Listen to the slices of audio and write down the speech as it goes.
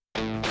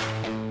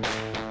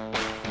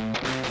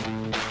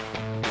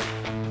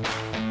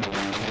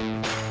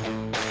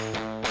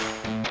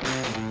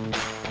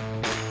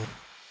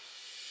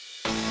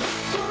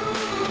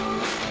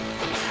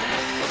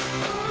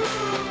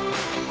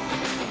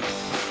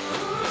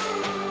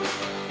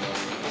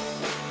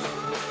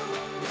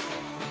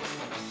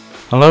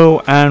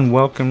Hello and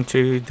welcome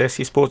to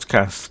Desi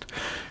Sportscast.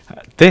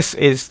 This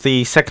is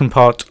the second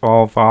part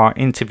of our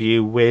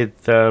interview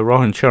with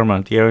Rohan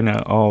Sharma, the owner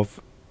of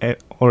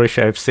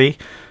Orisha FC.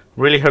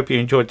 Really hope you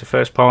enjoyed the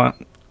first part.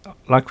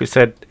 Like we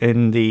said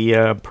in the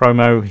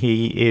promo,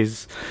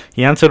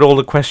 he answered all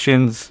the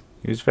questions.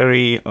 He was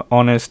very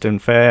honest and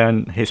fair,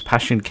 and his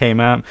passion came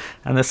out.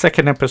 And the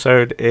second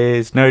episode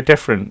is no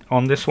different.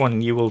 On this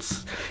one, you will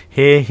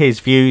hear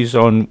his views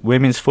on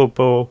women's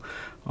football,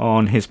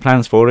 on his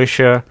plans for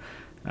Orisha,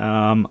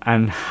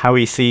 and how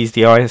he sees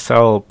the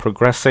ISL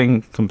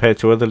progressing compared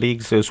to other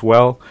leagues as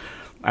well.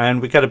 And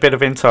we get a bit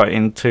of insight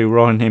into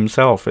Rohan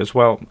himself as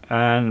well.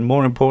 And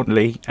more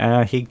importantly,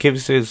 he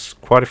gives us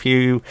quite a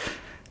few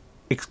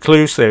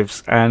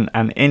exclusives and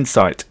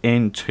insight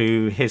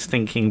into his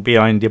thinking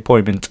behind the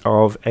appointment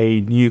of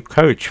a new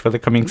coach for the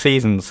coming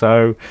season.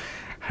 So,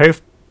 hope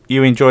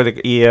you enjoy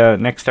the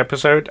next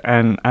episode.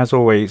 And as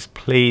always,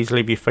 please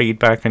leave your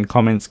feedback and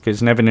comments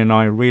because Nevin and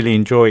I really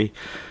enjoy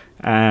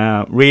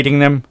reading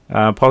them,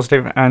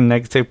 positive and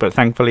negative, but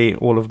thankfully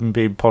all of them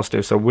being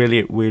positive, so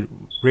we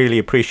really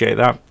appreciate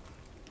that.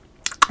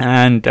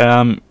 And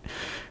don't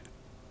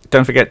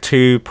forget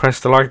to press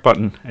the like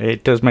button.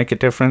 It does make a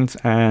difference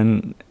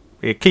and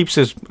it keeps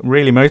us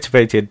really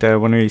motivated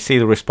when we see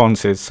the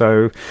responses.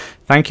 So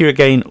thank you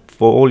again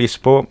for all your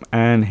support,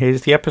 and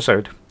here's the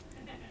episode.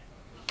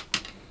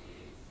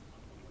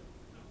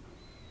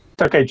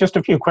 Okay, just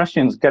a few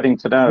questions getting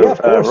to know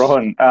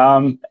Rohan.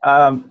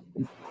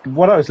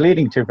 What I was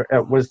leading to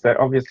was that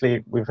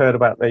obviously we've heard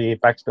about the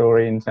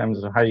backstory in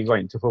terms of how you got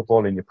into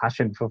football and your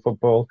passion for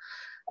football.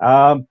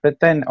 But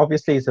then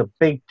obviously it's a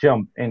big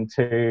jump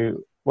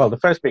into, well, the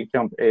first big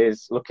jump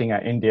is looking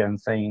at India and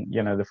saying,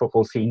 the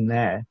football scene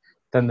there.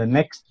 Then the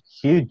next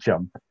huge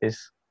jump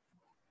is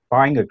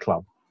buying a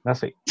club.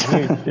 That's a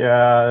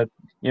huge,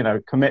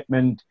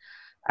 commitment.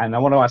 And I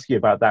want to ask you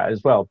about that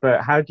as well.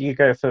 But how do you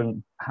go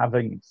from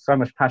having so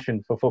much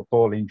passion for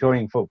football,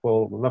 enjoying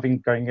football, loving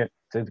going to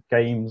the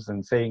games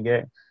and seeing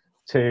it,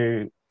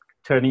 to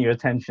turning your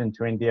attention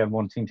to India and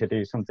wanting to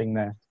do something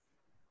there?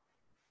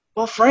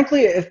 Well,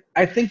 frankly,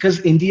 I think because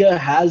India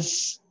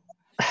has,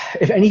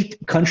 if any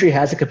country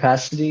has a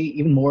capacity,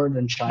 even more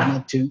than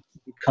China, to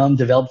become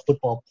developed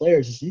football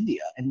players, is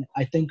India. And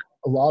I think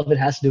a lot of it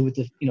has to do with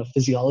the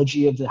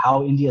physiology of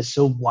how India is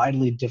so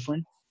widely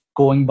different,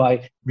 going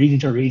by region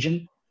to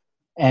region.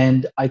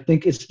 And I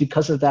think it's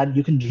because of that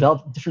you can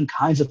develop different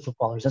kinds of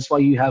footballers. That's why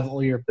you have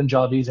all your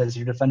Punjabis as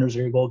your defenders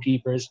or your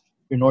goalkeepers,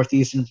 your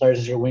Northeastern players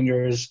as your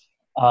wingers.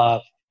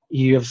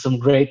 You have some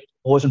great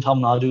boys from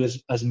Tamil Nadu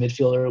as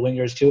midfielder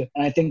wingers too.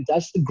 And I think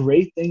that's the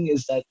great thing,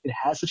 is that it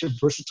has such a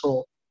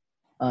versatile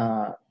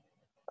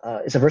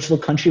it's a versatile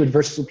country with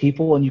versatile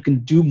people, and you can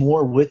do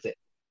more with it.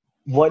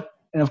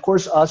 And of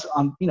course, us,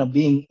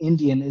 being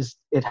Indian,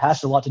 it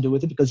has a lot to do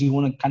with it, because you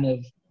want to kind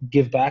of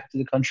give back to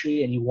the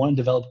country and you want to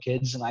develop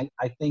kids. And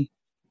I think,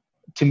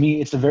 to me,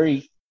 it's a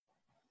very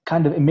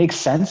it makes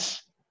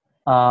sense,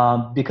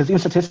 because even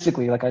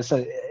statistically, like I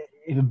said,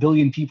 if 1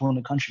 billion people in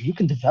the country, you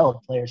can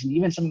develop players. And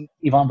even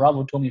Ivan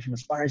Bravo told me from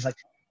Aspire, he's like,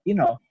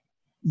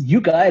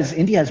 you guys,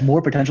 India has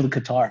more potential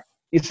than Qatar.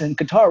 It's in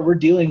Qatar, we're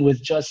dealing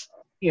with just,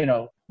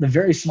 the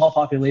very small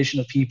population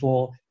of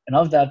people. And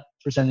of that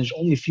percentage,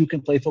 only a few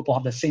can play football,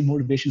 have the same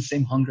motivation,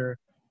 same hunger.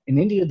 In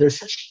India, there's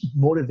such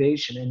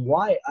motivation. And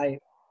why I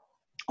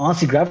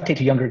honestly gravitate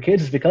to younger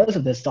kids is because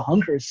of this. The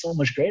hunger is so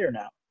much greater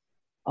now.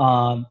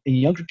 And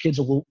younger kids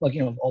will,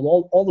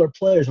 all their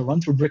players will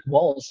run through brick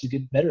walls to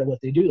get better at what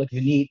they do. Like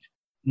Vineet,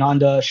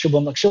 Nanda,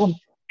 Shubham. Like Shubham,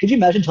 could you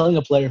imagine telling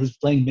a player who's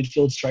playing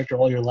midfield striker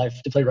all your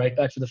life to play right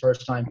back for the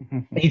first time,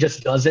 and he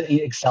just does it, and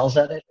he excels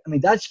at it? I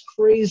mean, that's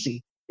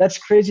crazy. That's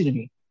crazy to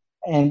me.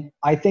 And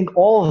I think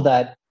all of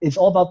that is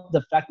all about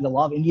the fact that a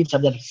lot of Indians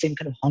have that same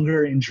kind of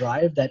hunger and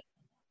drive that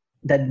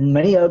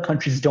many other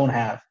countries don't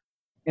have.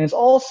 And it's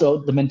also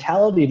the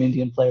mentality of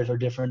Indian players are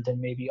different than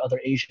maybe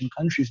other Asian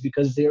countries,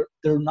 because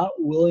they're not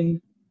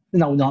willing.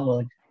 No, not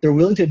willing. They're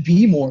willing to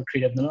be more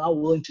creative. They're not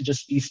willing to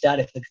just be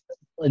static. Like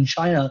in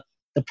China,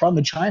 the problem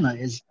with China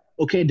is,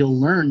 okay, they'll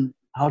learn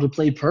how to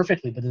play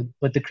perfectly,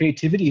 but the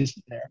creativity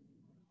isn't there.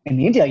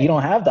 In India, you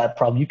don't have that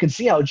problem. You can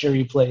see how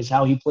Jerry plays,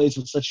 how he plays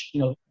with such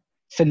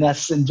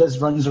finesse and just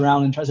runs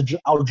around and tries to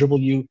out dribble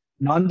you.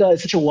 Nanda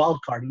is such a wild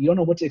card. You don't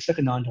know what to expect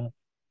of Nanda.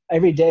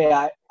 Every day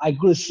I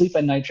go to sleep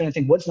at night trying to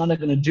think, what's Nanda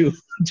going to do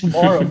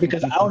tomorrow?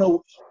 Because I don't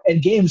know. In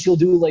games, he'll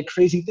do like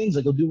crazy things.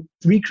 Like he'll do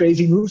 3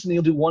 crazy moves and then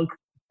he'll do 1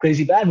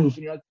 crazy bad move.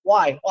 And you're like,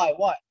 why?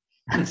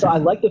 And so I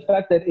like the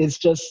fact that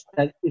it's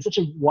such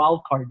a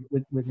wild card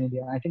with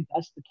India. And I think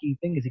that's the key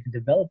thing, is you can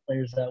develop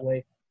players that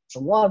way. It's a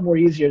lot more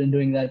easier than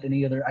doing that than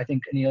any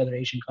other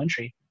Asian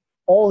country.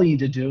 All you need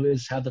to do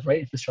is have the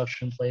right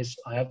infrastructure in place,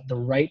 have the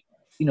right,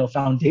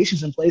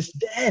 foundations in place.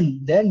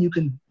 Then you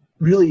can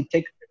really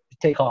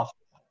take off.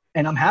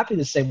 And I'm happy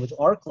to say with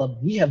our club,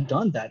 we have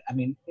done that. I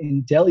mean,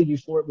 in Delhi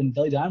before, when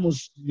Delhi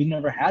Dynamos, we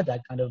never had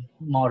that kind of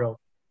motto.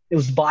 It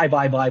was buy,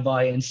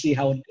 and see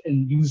how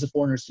and use the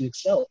foreigners to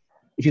excel.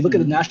 If you look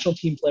at the national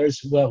team players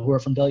who are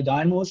from Delhi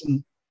Dynamos,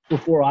 and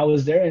before I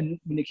was there, and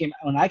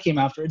when I came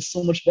after, it's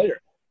so much better.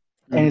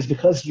 And it's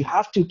because you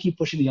have to keep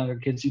pushing the younger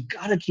kids. You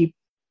got to keep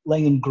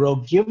letting them grow,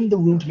 give them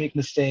the room to make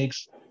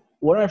mistakes.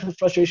 One of my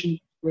frustration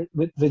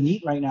with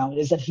Vineet right now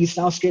is that he's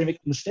now scared to make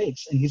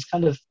mistakes, and he's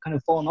kind of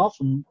fallen off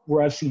from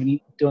where I've seen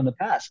Vineet do in the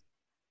past.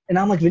 And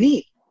I'm like,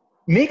 Vineet,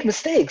 make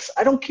mistakes.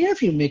 I don't care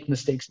if you make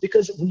mistakes,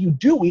 because when you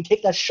do, when you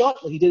take that shot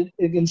like he did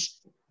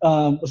against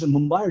was it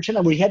Mumbai or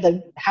Chennai, where he had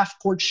that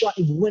half-court shot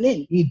and went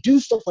in. When you do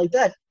stuff like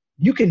that,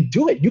 you can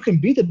do it. You can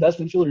be the best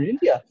midfielder in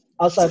India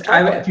outside of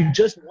Tata if you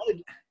just want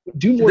to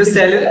do more things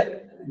like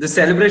that. The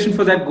celebration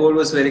for that goal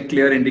was very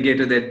clear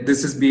indicator that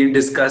this is being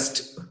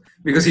discussed,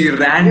 because he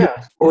ran to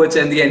the coach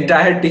and the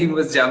entire team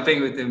was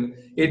jumping with him.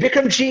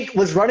 Bikramjit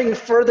was running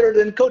further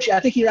than coach.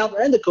 I think he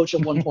outran the coach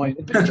at one point.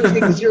 Bikramjit was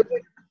getting 0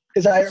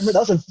 because I remember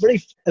that was a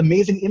very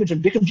amazing image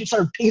when Bikramjit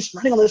started pace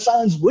running on the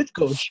sidelines with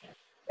coach,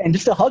 and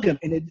just to hug him.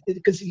 And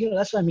because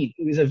that's what I mean.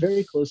 It was a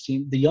very close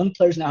team. The young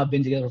players now have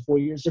been together for 4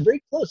 years. They're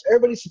very close.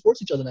 Everybody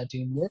supports each other in that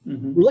team.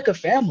 We're like a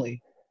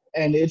family.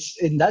 And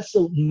that's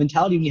the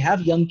mentality when you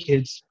have young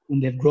kids,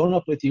 when they've grown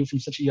up with you from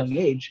such a young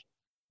age.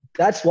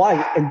 That's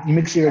why, and it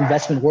makes your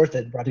investment worth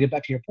it, bro. To get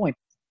back to your point,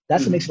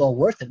 that's what makes it all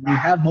worth it. When you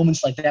have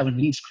moments like that, when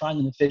he's crying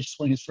in the pitch,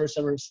 winning his first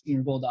ever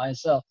senior goal at the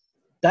ISL,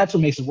 that's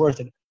what makes it worth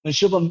it. When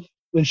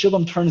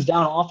Shubham turns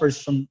down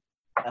offers from,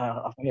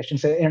 I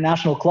shouldn't say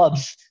international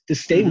clubs to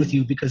stay with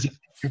you because of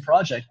your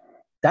project,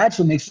 that's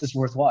what makes this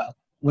worthwhile.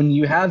 When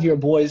you have your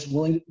boys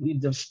willing,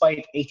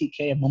 despite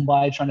ATK and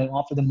Mumbai trying to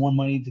offer them more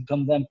money to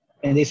come to them,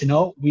 and they say,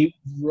 no,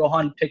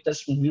 Rohan picked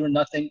us when we were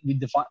nothing.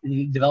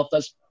 He developed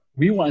us.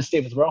 We want to stay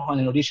with Rohan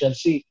and Odisha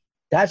FC.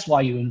 That's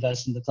why you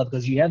invest in the club,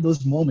 because you have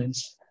those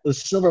moments,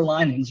 those silver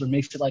linings, where it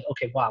makes it like,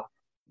 okay, wow.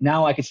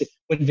 Now I can say,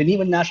 when Vineet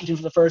went national team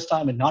for the first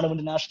time, and Nana went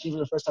to national team for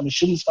the first time, and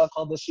Shubham got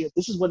called this year,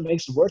 this is what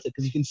makes it worth it,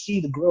 because you can see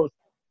the growth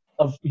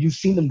you've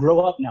seen them grow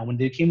up now. When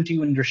they came to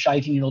you when they're shy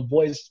 18-year-old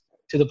boys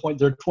to the point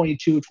they're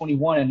 22,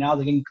 21, and now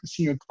they're getting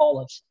senior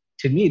call-ups.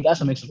 To me, that's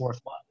what makes it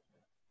worthwhile.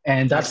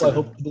 And that's why I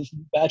hope this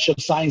batch of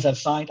signings I've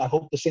signed, I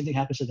hope the same thing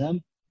happens to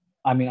them.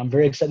 I mean, I'm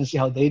very excited to see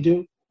how they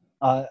do.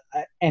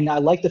 And I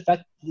like the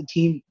fact that the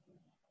team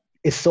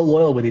is so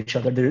loyal with each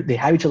other. They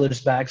have each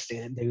other's backs.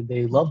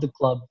 They love the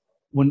club.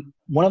 When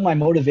one of my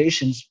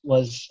motivations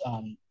was,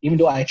 even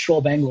though I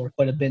troll Bangalore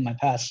quite a bit in my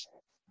past,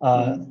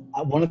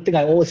 one thing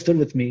I always stood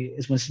with me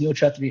is when Sunil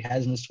Chetri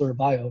has in his Twitter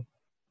bio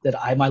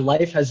that my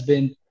life has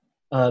been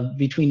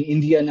between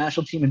India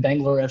national team and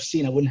Bangalore FC,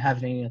 and I wouldn't have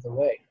it any other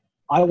way.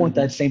 I want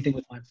that same thing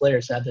with my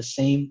players to have the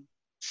same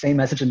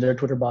message in their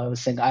Twitter bio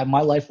saying,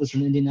 my life was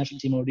from Indian national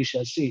team or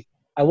Odisha FC.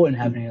 I wouldn't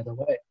have it any other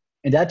way.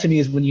 And that to me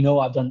is when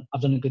I've done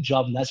a good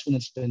job, and that's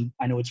when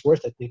I know it's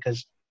worth it,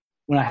 because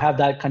when I have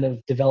that kind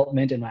of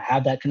development and I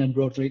have that kind of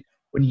growth rate,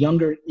 when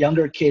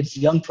younger kids,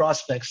 young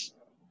prospects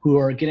who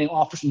are getting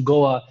offers from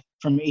Goa,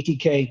 from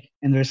ATK,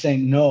 and they're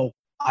saying, no,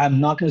 I'm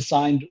not going to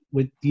sign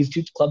with these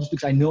two clubs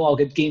because I know I'll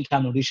get game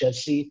time in Odisha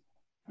FC.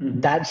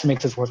 That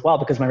makes this worthwhile,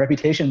 because my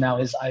reputation now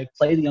is I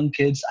play the young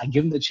kids, I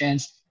give them the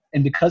chance,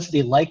 and because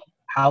they like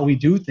how we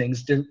do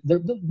things, they're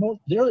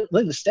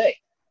willing to stay.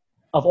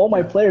 Of all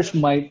my players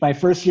from my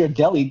first year at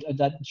Delhi,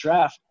 that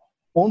draft,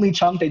 only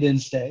Chamte didn't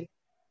stay.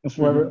 And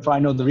for I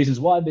know the reasons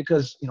why,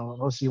 because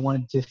obviously you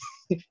wanted to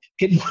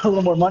get a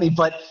little more money,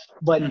 but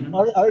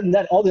other than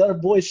that, all the other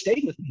boys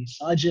stayed with me.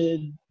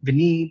 Sajid,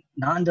 Vineet,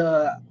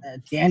 Nanda,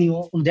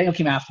 Daniel. Well, Daniel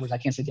came afterwards. I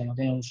can't say Daniel.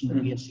 Daniel was from the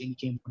EFC. He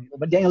came,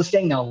 but Daniel's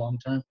staying now long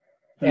term.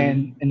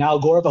 And now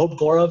Gaurav. I hope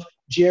Gaurav.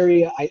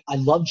 Jerry. I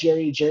love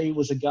Jerry. Jerry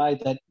was a guy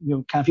that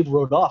kind of people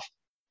wrote off.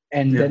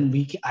 And then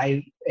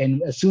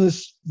and as soon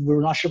as we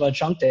were not sure about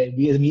Changte,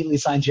 we immediately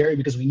signed Jerry,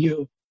 because we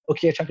knew,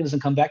 okay, if Changte doesn't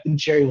come back, then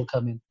Jerry will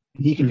come in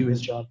and he can do his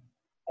job.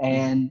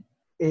 And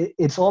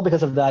it's all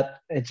because of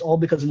that. It's all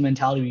because of the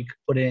mentality we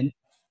put in.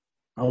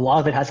 A lot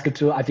of it has to go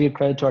to, I think,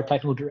 credit to our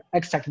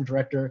ex-technical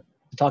director,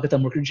 Takata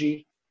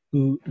Mukherjee,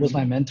 who was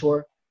my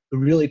mentor, who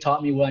really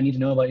taught me what I need to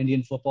know about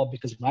Indian football,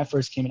 because when I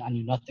first came in, I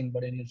knew nothing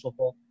about Indian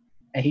football.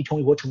 And he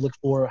told me what to look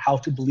for, how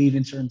to believe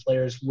in certain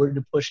players, where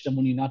to push them,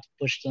 when you not to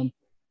push them.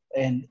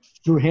 And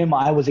through him,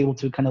 I was able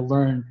to kind of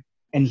learn,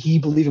 and he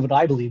believed in what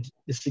I believed,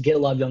 is to get a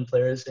lot of young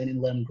players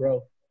and let them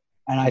grow.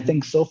 And I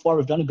think so far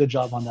we've done a good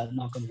job on that,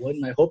 knock on wood,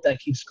 and I hope that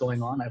keeps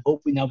going on. I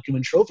hope we now can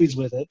win trophies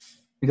with it,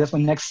 because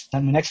that's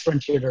my next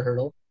frontier to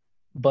hurdle.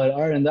 But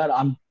other than that,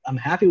 I'm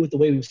happy with the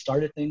way we've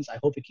started things. I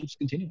hope it keeps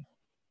continuing.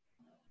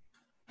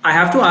 I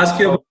have to ask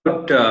you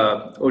about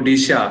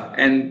Odisha,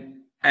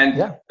 and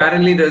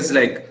apparently there's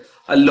like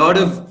a lot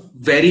of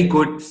very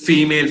good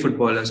female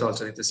footballers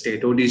also in the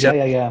state.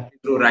 Odisha,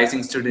 through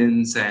Rising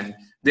Students, and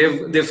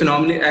they're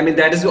phenomenal. I mean,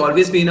 that has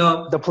always been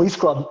the police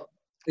club.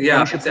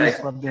 Yeah,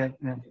 exactly. Club, yeah.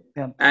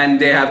 And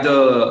they have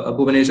the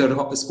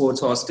Bhubaneswar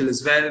Sports Hostel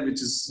as well,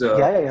 which is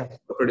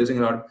producing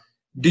a lot.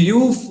 Do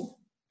you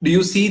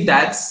see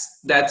that's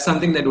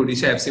something that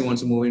Odisha FC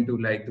wants to move into,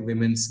 like the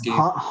women's game?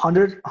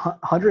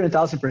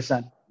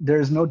 1,000%.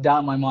 There's no doubt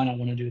in my mind I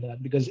want to do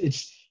that, because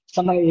it's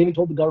something I even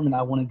told the government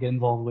I want to get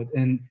involved with.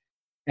 And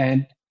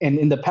in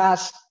the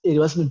past, it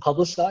wasn't been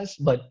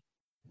publicized, but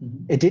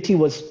Aditi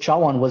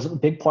Chawan was a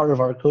big part of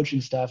our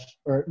coaching staff,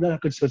 or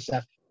not coaching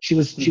staff. She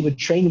would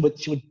train.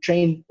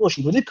 Well,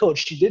 she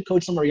did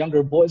coach some of our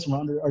younger boys from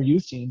our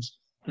youth teams.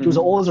 She was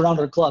always around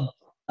our club.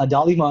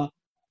 Dalima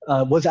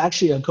was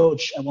actually a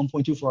coach at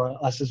 1.2 for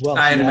us as well.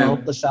 I She remember.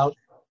 helped us out.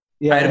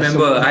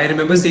 I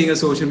remember seeing a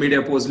social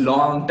media post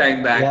long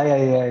time back.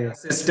 Yeah.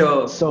 Sister,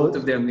 both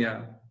of them,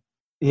 yeah.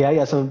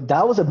 Yeah. So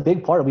that was a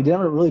big part. We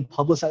didn't really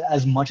publicize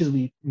as much as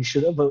we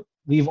should have, but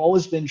we've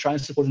always been trying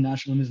to support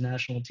the women's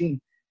national team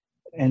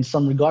in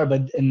some regard.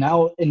 And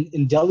now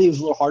in Delhi, it was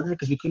a little harder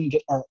because we couldn't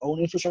get our own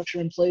infrastructure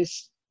in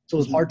place. So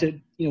it was hard to,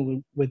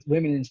 with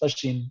women,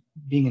 especially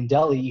being in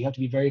Delhi, you have to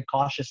be very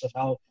cautious of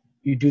how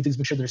you do things,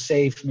 make sure they're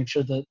safe, make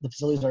sure the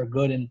facilities are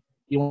good. And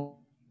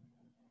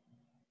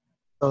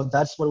so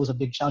that's what was a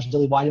big challenge in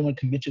Delhi. Why I didn't want to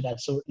commit to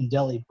that so in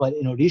Delhi. But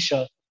in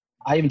Odisha,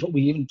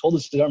 we even told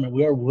this to the government,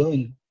 we are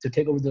willing to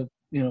take over the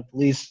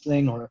police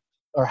thing or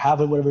have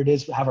it, whatever it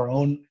is, have our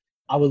own.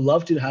 I would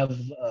love to have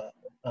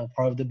a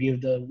part of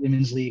the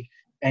women's league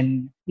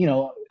and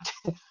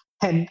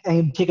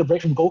and take a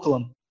break from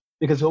Gokulam,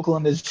 because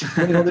Gokulam is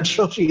winning all the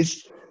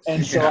trophies.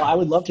 And so I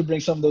would love to bring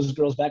some of those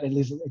girls back, at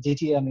least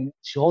Aditi. I mean,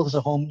 she always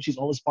at home. She's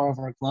always part of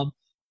our club,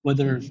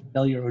 whether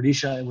Delhi or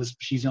Odisha.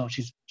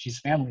 She's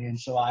family, and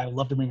so I would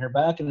love to bring her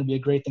back, and it'd be a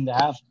great thing to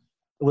have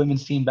the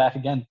women's team back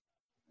again,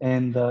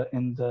 and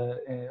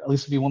at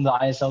least be one of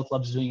the ISL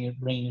clubs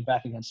bringing it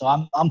back again. So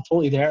I'm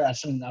totally there.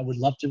 That's something I would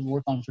love to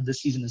work on for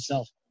this season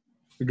itself,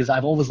 because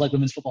I've always liked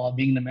women's football,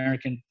 being an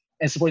American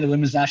and supporting the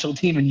women's national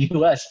team in the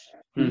U.S.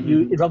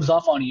 It rubs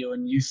off on you,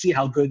 and you see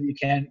how good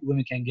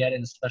women can get,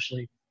 and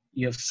especially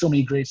you have so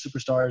many great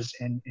superstars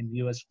in the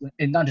U.S.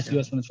 and not just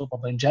U.S. women's football,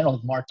 but in general,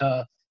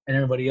 Marta and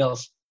everybody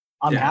else.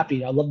 I'm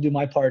happy. I love to do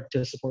my part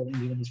to support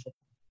women's football.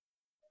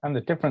 And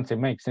the difference it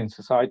makes in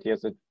society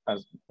as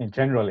in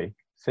generally,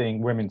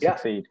 seeing women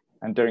succeed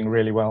and doing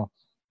really well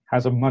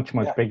has a much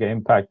bigger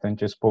impact than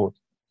just sport.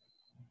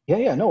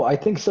 Yeah, no, I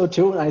think so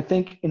too. And I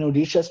think in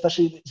Odisha,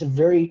 especially, it's a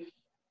very,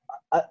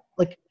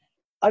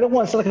 I don't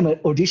want to sound like I'm an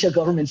Odisha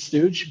government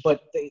stooge,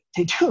 but they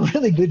do a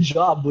really good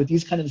job with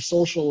these kind of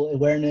social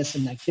awareness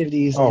and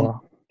activities.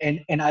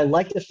 And I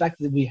like the fact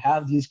that we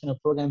have these kind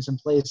of programs in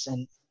place.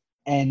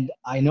 And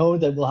I know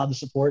that we'll have the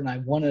support, and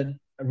I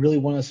really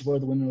want to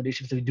support the women in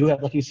Odisha, because we do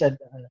have, like you said,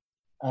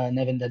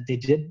 Nevin, that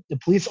the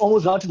police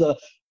almost got to the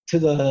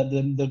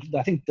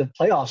I think the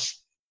playoffs.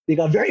 They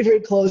got very,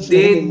 very close.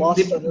 They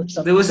lost.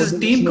 There was this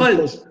team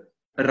called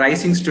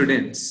Rising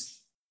Students.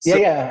 So,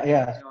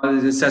 yeah.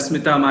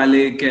 Sasmita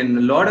Malik and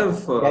a lot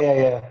of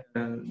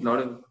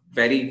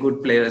very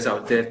good players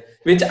out there.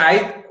 Which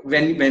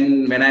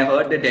when I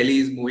heard that Delhi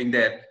is moving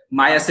there,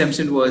 my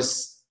assumption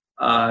was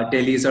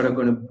Delhi is sort of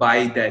going to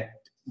buy that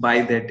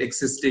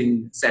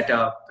existing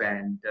setup,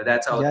 and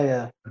that's how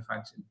it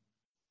function.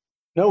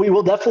 No, we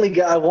will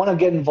definitely I want to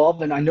get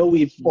involved, and I know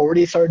we've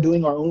already started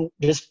doing our own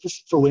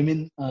just for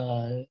women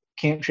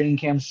training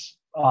camps.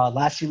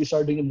 Last year we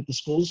started doing it with the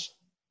schools.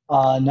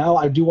 Now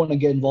I do want to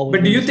get involved.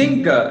 But do you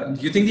think the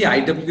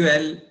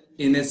IWL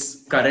in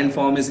its current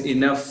form is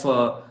enough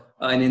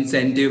an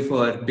incentive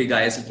for big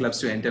ISL clubs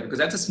to enter? Because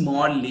that's a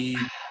small league.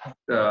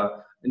 It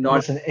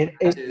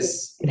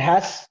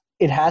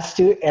has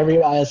to. Every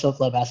ISL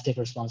club has to take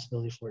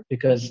responsibility for it,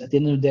 because at the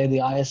end of the day, the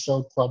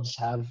ISL clubs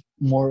have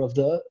more of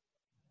the,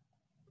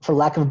 for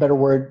lack of a better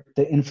word,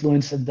 the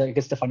influence and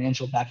the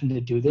financial backing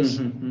to do this.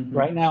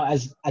 Right now,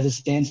 as it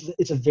stands,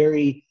 it's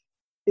very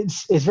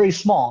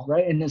small,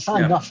 right? And it's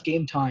not enough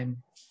game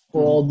time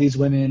for all these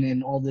women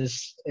and all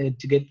this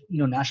to get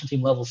national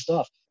team level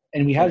stuff.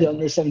 And we have the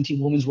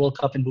under-17 Women's World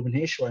Cup in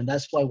Bhubaneswar, and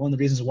that's why one of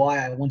the reasons why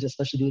I want to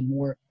especially do it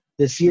more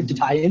this year to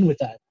tie in with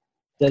that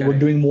we're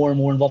doing more and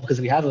more involved, because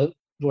we're having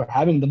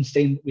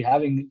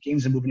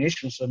games in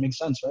Bhubaneswar, so it makes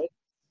sense, right?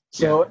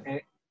 So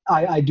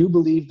I do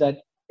believe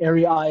that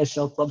area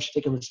ISL clubs should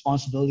take a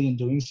responsibility in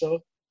doing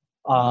so.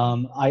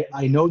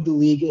 I know the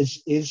league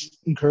is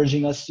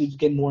encouraging us to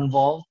get more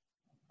involved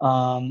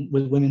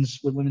with women's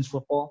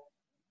football.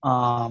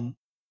 At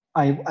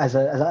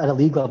a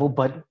league level,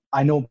 but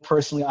I know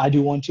personally I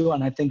do want to,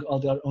 and I think all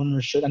the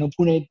owners should. I know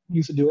Pune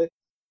used to do it,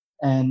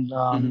 and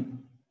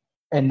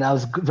that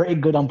was very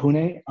good on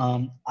Pune.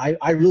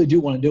 I really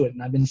do want to do it,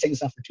 and I've been saying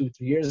this now for 2 or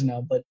 3 years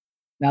now, but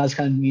now it's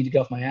kind of me to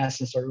get off my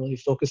ass and start really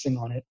focusing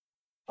on it.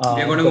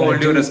 We're going to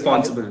hold you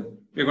responsible.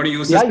 We're going to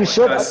use this. Yeah, you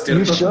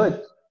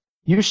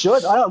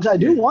should. I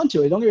do want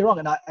to. Don't get me wrong,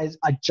 and I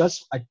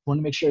want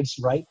to make sure it's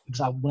right,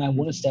 because when I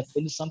want to step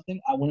into something,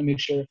 I want to make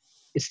sure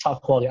it's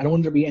top quality. I don't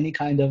want there to be any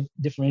kind of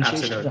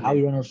differentiation for how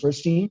we run our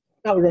first team,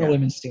 how we run a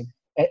women's team.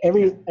 At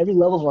every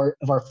level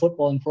of our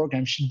footballing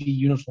program should be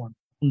uniform,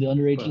 from the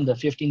under 18 to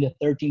 15 to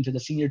 13 to the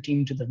senior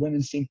team to the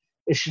women's team.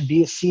 It should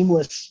be a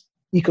seamless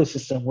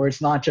ecosystem where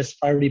it's not just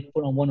priority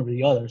put on one over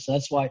the other. So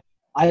that's why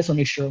I just want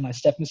to make sure when I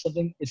step into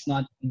something, it's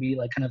not going to be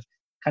like kind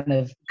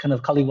of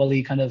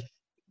kali-wali, kind of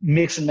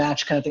mix and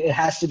match kind of thing. It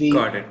has to be.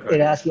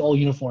 It has to be all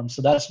uniform.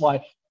 So that's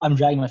why I'm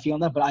dragging my feet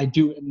on that. But I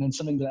do, and then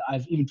something that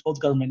I've even told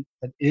the government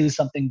that it is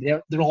something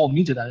they're going to hold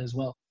me to that as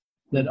well.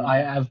 that I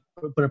have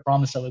put a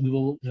promise that we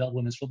will develop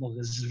women's football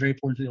because this is very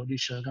important to the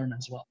Odisha government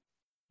as well.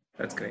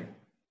 That's great.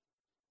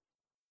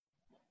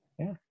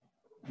 Yeah.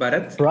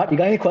 Bharat, you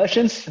got any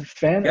questions?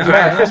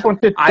 I just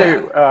wanted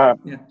to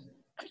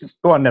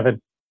go on,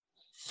 Nevin.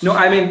 No,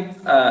 I mean,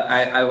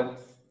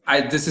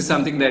 this is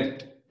something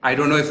that I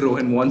don't know if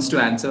Rohan wants to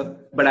answer,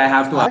 but I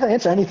have to. I can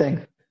answer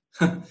anything.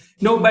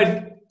 No,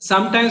 but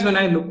sometimes when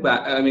I look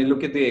back,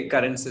 look at the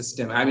current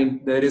system.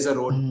 There is a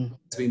road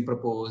that's been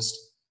proposed,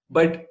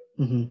 but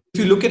if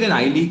you look at an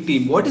I-League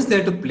team, what is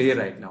there to play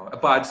right now,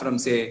 apart from,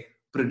 say,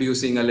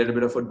 producing a little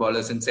bit of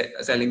footballers and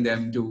selling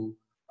them to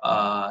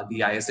the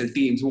ISL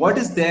teams? What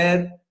is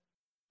there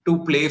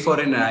to play for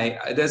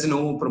there's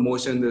no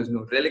promotion, there's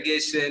no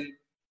relegation.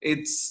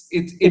 It's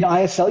in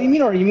ISL, you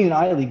mean, or you mean in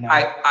I-League now?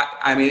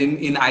 I mean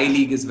in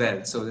I-League as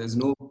well. So there's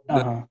no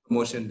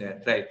promotion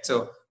there, right?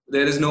 So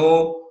there is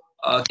no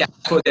cap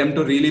for them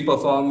to really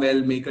perform well,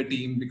 make a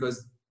team,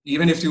 because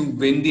even if you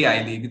win the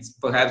I-League, it's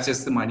perhaps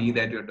just the money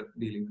that you're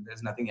dealing with.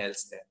 There's nothing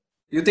else there.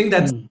 You think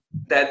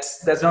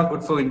that's not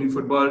good for Indian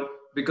football,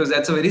 because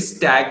that's a very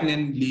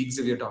stagnant leagues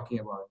that we're talking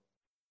about?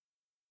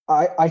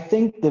 I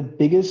think the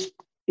biggest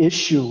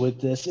issue with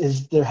this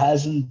is there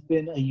hasn't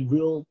been a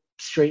real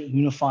straight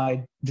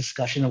unified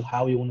discussion of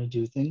how we want to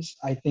do things.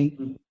 I think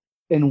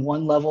in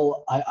one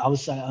level, I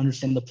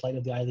understand the plight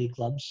of the I-League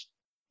clubs.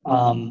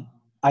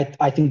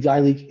 I think the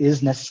I-League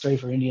is necessary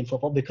for Indian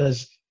football,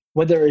 because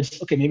whether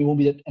it's, okay, maybe it won't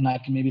be, and I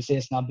can maybe say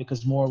it's not,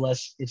 because more or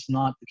less it's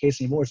not the case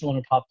anymore. It's no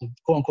longer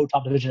quote unquote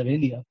top division of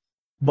India.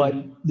 But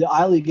the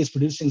I-League is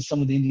producing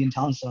some of the Indian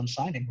talents that I'm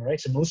signing, right?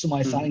 So most of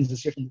my signings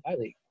this year from the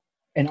I-League.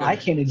 And I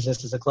can't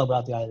exist as a club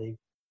without the I-League.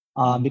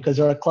 Because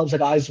there are clubs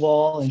like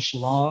Aizawl and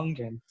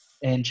Shillong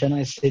and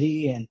Chennai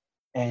City and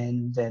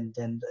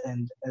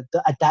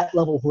at that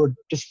level who are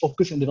just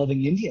focusing on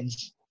developing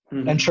Indians,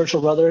 and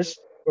Churchill Brothers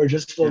who are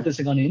just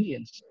focusing on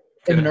Indians,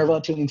 and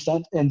Minerva to an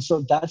extent. And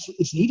so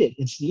it's needed.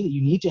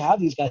 You need to have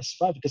these guys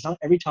survive, because not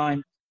every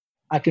time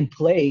I can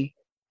play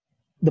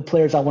the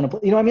players I want to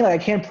play. You know what I mean? Like,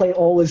 I can't play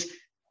always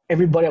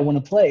everybody I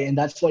want to play, and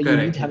that's why you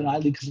need to have an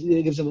I-League, because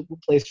it gives them a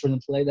place for them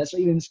to play. That's why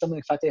even something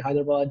like Fateh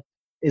Hyderabad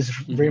is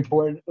very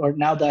important. Or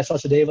now that I saw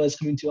Sadeva is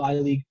coming to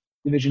I-League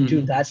Division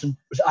 2, that's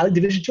I-League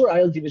Division 2 or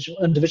I-League Division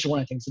 1,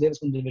 I think. Sadeva's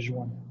coming to Division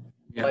 1.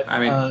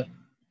 Yeah,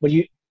 but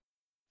you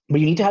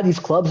need to have these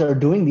clubs that are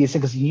doing these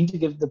things, because you need to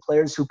give the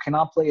players who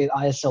cannot play at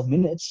ISL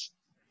minutes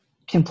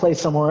can play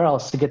somewhere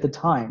else to get the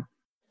time.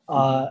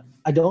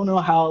 I don't know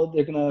how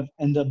they're going to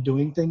end up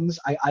doing things.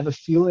 I have a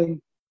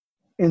feeling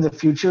in the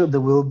future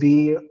there will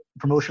be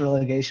promotion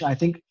relegation. I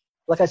think,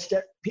 like I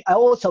said, I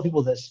always tell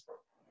people this: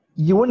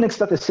 you wouldn't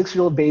expect a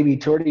 6-year-old baby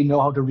to already know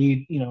how to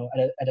read,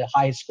 at a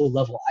high school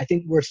level. I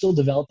think we're still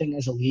developing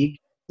as a league.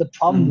 The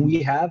problem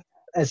we have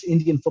as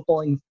Indian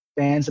footballing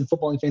fans and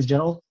footballing fans in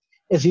general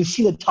is we've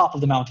seen the top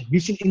of the mountain.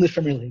 We've seen English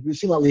Premier League. We've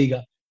seen La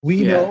Liga.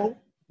 We know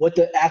what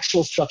the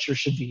actual structure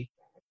should be.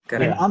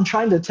 And I'm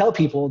trying to tell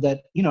people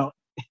that,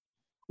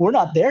 we're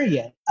not there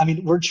yet. I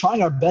mean, we're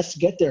trying our best to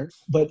get there.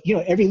 But,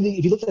 every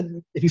league,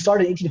 if you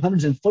started in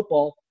 1800s in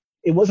football,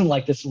 it wasn't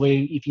like this the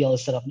way EPL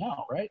is set up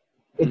now, right?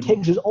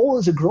 There's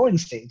always a growing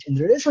stage, and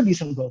there is going to be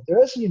some growth.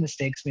 There is going to be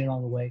mistakes made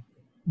along the way.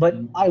 But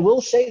I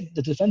will say,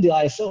 to defend the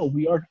ISO,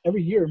 we are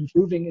every year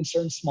improving in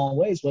certain small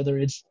ways, whether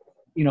it's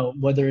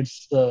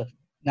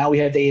now we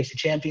have the AFC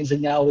champions,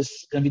 and now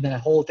it's going to be the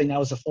whole thing.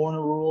 Now is a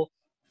foreigner rule.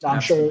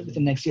 I'm sure the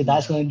next year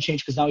that's going to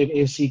change, because now we have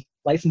AFC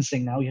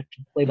licensing. Now we have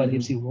to play by the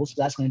AFC rules,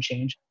 so that's going to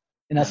change.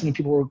 And that's something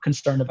people were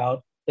concerned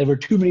about. There were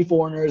too many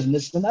foreigners, and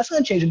that's going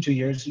to change in 2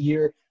 years.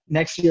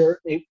 Next year,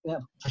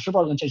 for sure,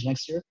 probably going to change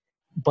next year.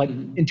 But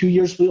in 2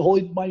 years, the whole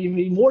league might even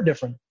be more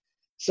different.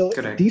 So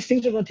these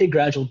things are going to take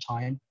gradual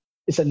time.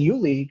 It's a new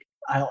league.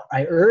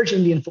 I urge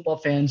Indian football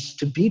fans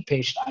to be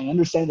patient. I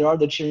understand there are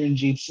the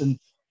Chiranjeevs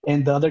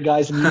and the other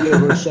guys in media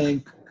who are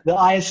saying the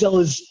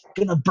ISL is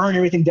going to burn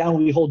everything down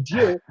we hold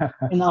dear.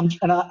 And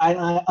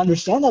I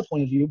understand that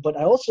point of view, but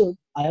I also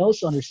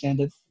understand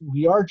that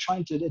we are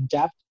trying to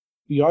adapt.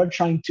 We are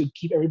trying to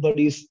keep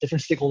everybody's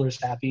different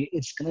stakeholders happy.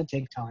 It's going to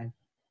take time.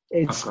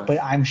 But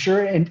I'm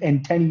sure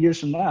in 10 years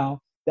from now,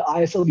 the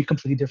ISL will be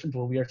completely different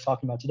than what we are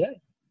talking about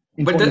today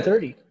in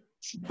 2030.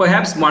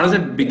 Perhaps one of the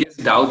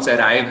biggest doubts that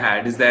I've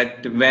had is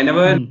that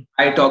whenever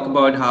I talk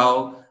about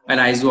how an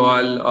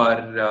Aizawl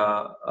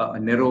or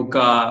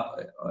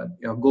Neroka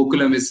or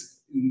Gokulam is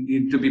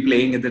need to be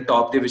playing in the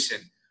top division,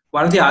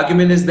 one of the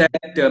argument is that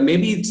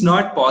maybe it's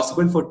not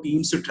possible for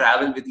teams to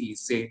travel with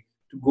ease. Say,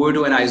 to go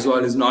to an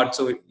Aizawl is not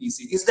so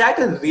easy. Is that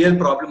a real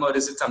problem, or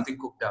is it something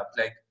cooked up?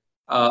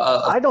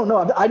 I don't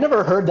know. I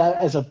never heard that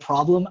as a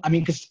problem. I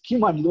mean, because keep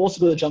in mind, you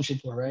also go to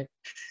Jamshedpur, right?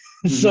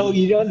 So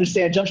you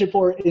understand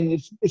Jamshedpur, and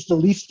it's the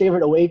least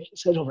favorite away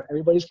schedule for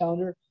everybody's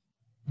calendar,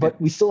 but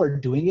we still are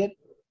doing it.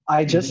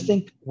 I just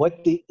think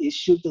what the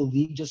issue the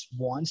league just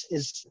wants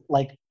is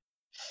I don't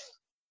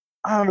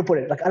know how to put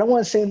it. I don't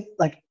want to say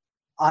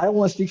I don't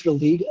want to speak for the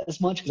league as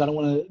much because I don't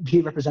want to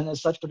be represented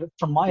as such. But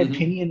from my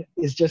opinion,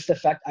 is just the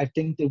fact I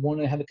think they want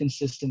to have a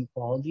consistent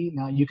quality.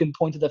 Now you can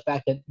point to the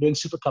fact that doing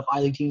Super Cup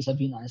I-League teams have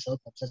been ISL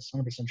clubs. That's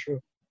 100% true.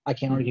 I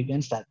can't argue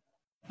against that.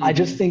 I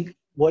just think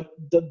what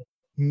the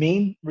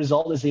main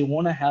result is, they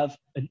want to have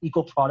an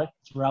equal product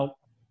throughout.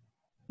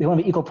 They want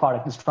to be equal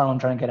product is what I'm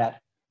trying to get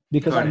at.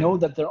 Because I know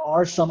that there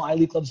are some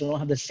I-League clubs that don't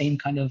have the same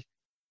kind of,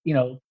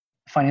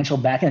 financial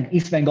backing.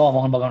 East Bengal,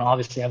 Mohun Bagan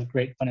obviously have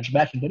great financial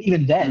backing, but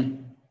even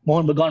then,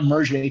 Mohun Bagan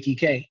merged with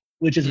ATK,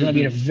 which is going to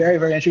be a very,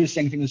 very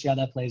interesting thing to see how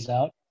that plays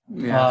out.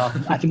 Yeah.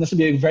 I think this will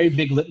be a very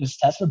big litmus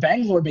test. But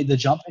Bangalore made the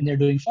jump and they're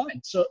doing fine.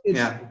 So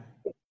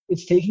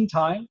it's taking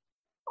time.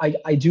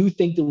 I do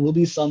think there will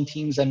be some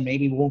teams that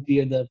maybe won't be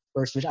in the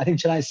first division. I think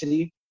Chennai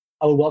City,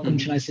 I would welcome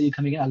Chennai City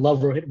coming in. I love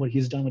Rohit, what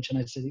he's done with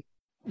Chennai City.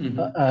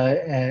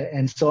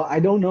 And so I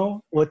don't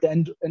know what the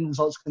end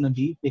result is going to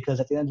be, because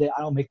at the end of the day,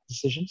 I don't make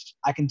decisions.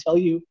 I can tell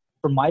you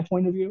from my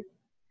point of view,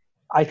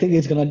 I think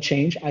it's going to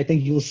change. I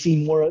think you'll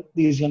see more of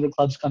these younger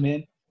clubs come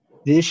in.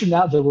 The issue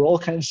now that we're all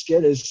kind of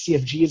scared is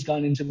CFG has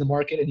gone into the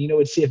market, and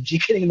with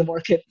CFG getting in the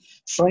market,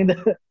 selling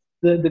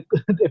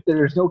if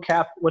there's no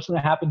cap, what's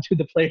going to happen to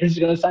the players?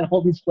 You're going to sign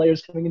all these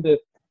players coming into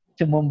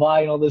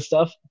Mumbai and all this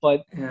stuff.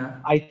 But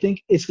I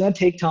think it's going to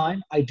take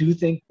time. I do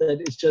think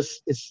that it's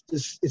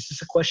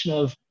just a question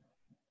of,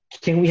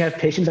 can we have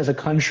patience as a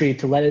country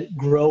to let it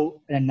grow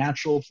in a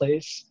natural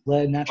place,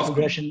 let natural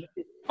progression.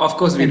 Of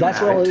course, we don't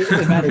have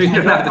it. Matters. We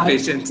don't have the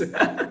patience.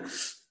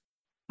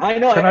 I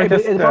know.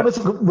 The problem is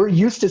we're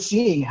used to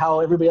seeing how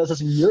everybody else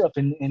is in Europe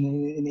and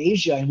in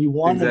Asia, and we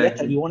want to get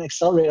that. We want to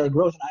accelerate our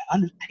growth,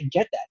 and I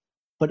get that.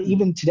 But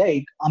even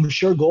today, I'm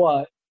sure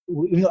Goa,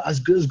 as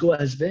good as Goa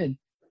has been,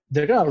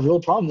 they're going to have a real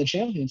problem in the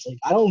Champions League.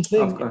 I don't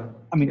think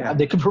 –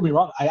 they could prove me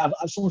wrong. I have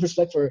so much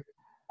respect for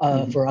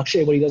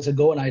Akshay, what he does at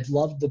Goa, and I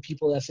love the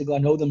people that say Goa. I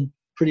know them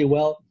pretty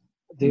well.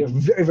 They are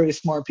very, very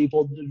smart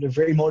people. They're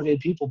very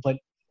motivated people, but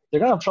they're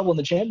going to have trouble in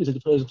the Champions League,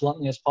 to put it as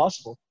bluntly as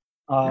possible.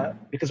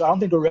 Because I don't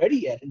think we're ready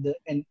yet.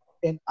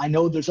 And I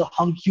know there's a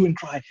hue and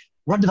cry.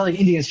 We're developing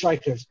Indian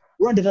strikers.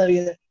 We're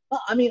developing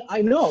 –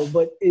 I know,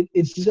 but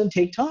it's just going to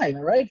take time,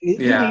 right?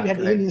 Even if we had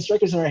Indian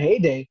strikers in our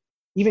heyday,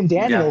 even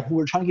Daniel, who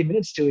we're trying to give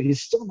minutes to,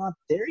 he's still not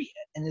there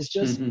yet. And it's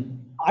just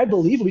I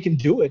believe we can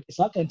do it. It's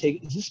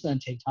just going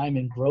to take time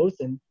and growth.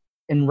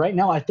 And right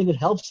now, I think it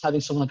helps having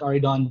someone like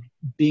Aridon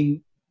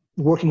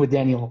working with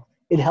Daniel.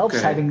 It helps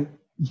having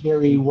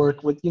Gary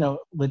work with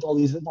all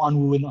these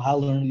Onwu and how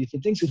to learn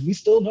different things, because we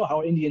still know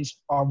how Indians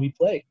we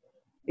play.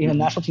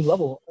 National team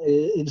level,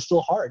 it's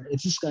still hard.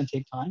 It's just going to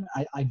take time.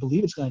 I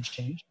believe it's going to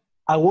change.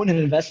 I wouldn't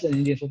have invested in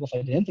Indian football if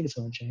I didn't think it's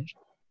going to change.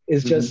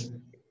 It's just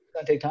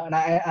going to take time.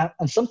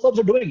 And some clubs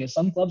are doing it.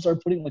 Some clubs are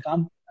putting,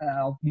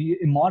 I'll be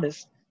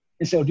immodest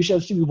and say, Odisha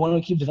FC, we want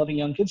to keep developing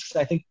young kids, because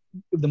I think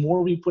the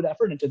more we put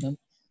effort into them,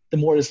 the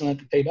more it's going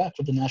to pay back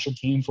for the national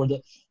team, for the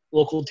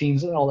local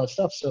teams and all that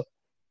stuff. So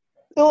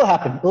it'll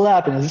happen.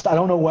 I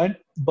don't know when,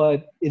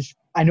 but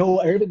I know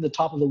everybody at the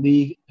top of the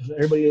league,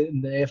 everybody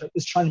in the AFF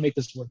is trying to make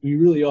this work. We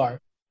really are.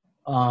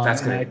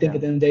 That's great. I think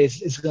at the end of the day,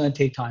 it's going to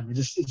take time.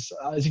 It's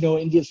as you know,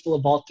 India's full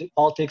of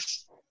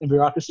politics and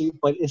bureaucracy,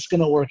 but it's going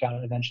to work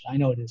out eventually. I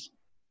know it is.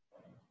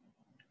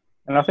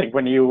 And I think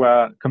when you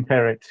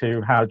compare it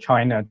to how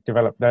China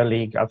developed their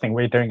league, I think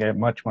we're doing it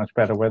much, much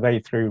better, where they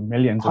threw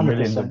millions and 100%.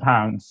 Millions of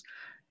pounds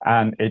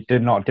and it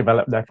did not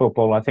develop their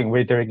football. I think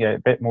we're doing it a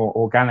bit more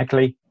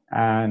organically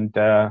and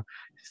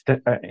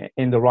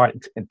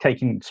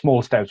taking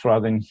small steps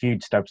rather than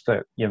huge steps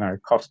that,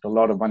 cost a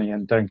lot of money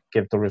and don't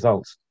give the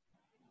results.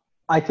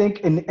 I think,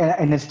 and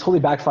it's totally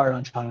backfired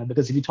on China,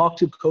 because if you talk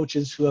to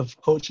coaches who have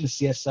coached in the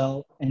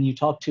CSL and you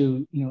talk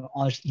to,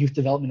 youth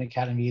development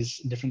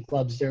academies in different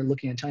clubs, they're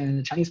looking at China, and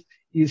the Chinese,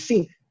 you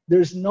see,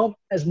 there's not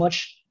as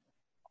much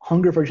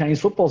hunger for Chinese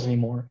footballs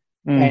anymore.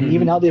 And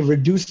even now they've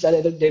reduced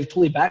that, they've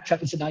totally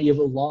backtracked and said now you have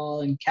a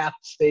law and cap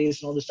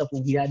space and all this stuff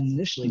that we had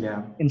initially.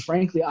 Yeah. And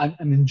frankly, I'm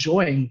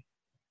enjoying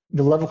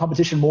the level of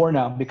competition more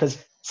now,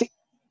 because see,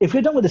 if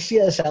we'd done what the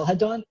CSL had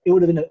done, it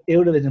would have been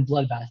a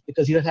bloodbath,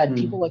 because you'd have had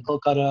people like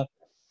Kolkata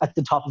at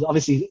the top,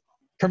 obviously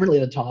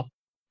permanently at the top,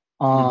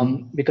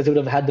 because it would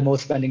have had the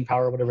most spending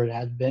power, whatever it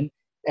had been.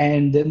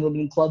 And then there would have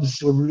been clubs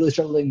who were really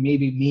struggling,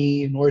 maybe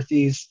me,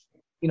 Northeast,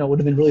 would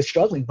have been really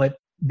struggling. But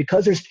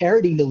because there's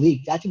parity in the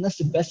league, I think that's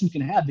the best you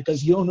can have,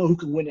 because you don't know who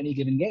can win any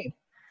given game.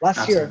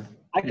 Last year,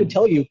 I could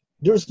tell you,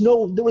 there was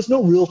no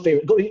real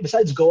favorite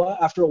besides Goa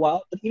after a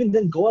while. But even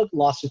then, Goa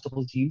lost to a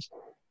couple of teams.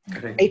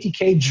 Okay.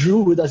 ATK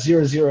drew with a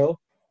 0-0,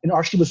 and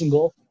Archie was in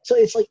goal. So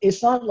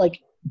it's not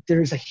like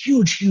there's a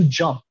huge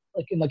jump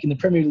like in the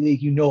Premier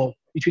League.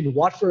 Between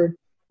Watford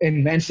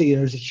and Man City,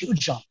 there's a huge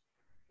jump.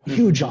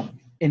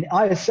 In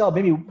ISL,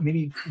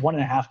 maybe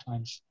 1.5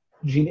 times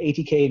between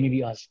ATK and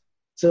maybe us.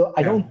 So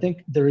I don't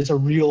think there is a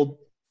real.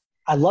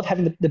 I love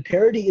having the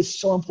parity is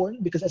so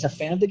important, because as a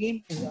fan of the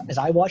game, as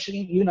I watch the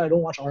game, even though I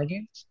don't watch our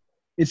games,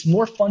 it's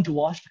more fun to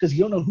watch because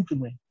you don't know who can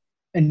win.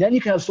 And then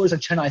you can have stories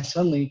like Chennai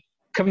suddenly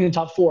coming in the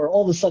top 4,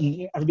 all of a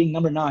sudden after being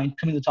number 9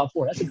 coming in the top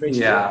 4. That's a great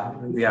story. Yeah.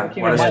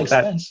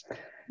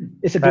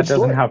 It's a good story. That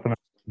doesn't happen.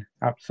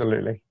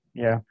 Absolutely.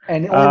 Yeah.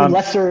 And only when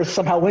Leicester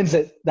somehow wins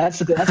it, that's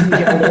when you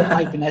get a little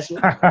hype. And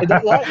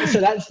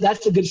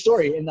that's a good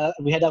story. And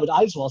we had that with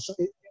Eiswell. So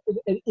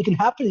it can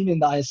happen even in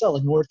the ISL,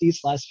 like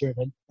Northeast last year,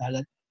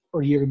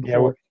 or year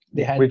before.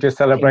 They had we just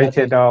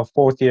celebrated our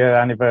 4th year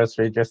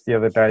anniversary just the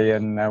other day,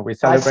 and we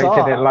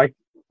celebrated it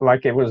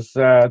like it was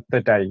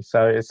the day.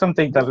 So it's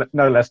something that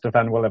no Leicester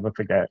fan will ever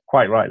forget,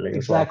 quite rightly.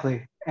 Exactly. As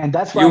well. And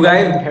that's why I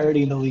love the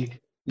parity in the league.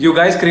 You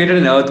guys created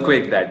an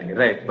earthquake that day,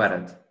 right,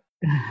 Bharat?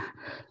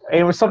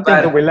 It was something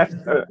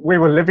that we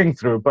were living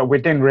through, but we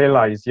didn't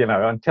realize,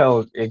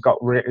 until it got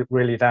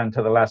really down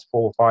to the last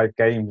 4 or 5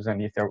 games,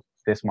 and you thought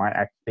this might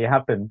actually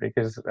happen,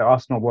 because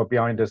Arsenal were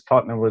behind us,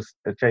 Tottenham was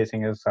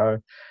chasing us. So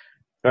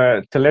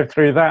to live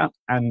through that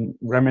and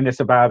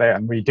reminisce about it,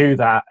 and we do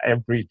that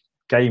every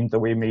game that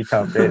we meet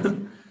up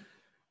in.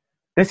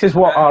 This is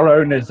what our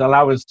owners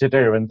allow us to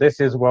do, and this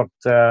is what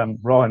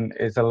Ron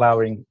is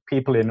allowing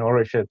people in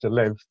Orisha to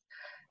live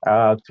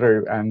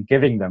through and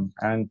giving them.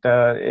 And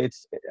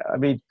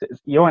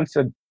you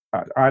answered,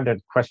 I had a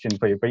question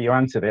for you, but you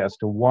answered it as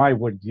to why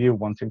would you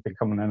want to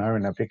become an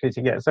owner? Because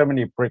you get so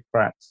many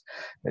brickbats,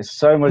 there's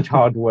so much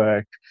hard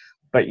work,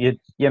 but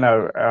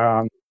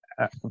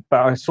but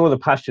I saw the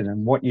passion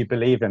and what you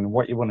believe in,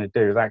 what you want to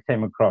do, that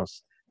came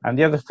across. And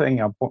the other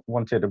thing I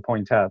wanted to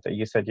point out, that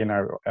you said,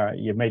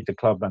 you made the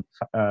club and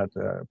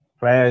the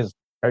players,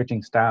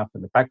 coaching staff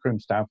and the backroom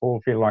staff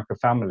all feel like a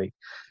family.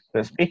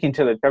 But speaking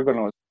to the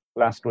Juggernauts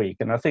last week,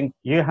 and I think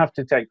you have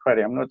to take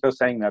credit. I'm not just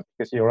saying that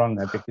because you're on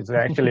there, because they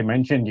actually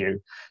mentioned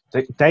you.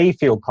 They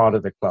feel part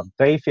of the club.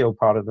 They feel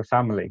part of the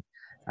family.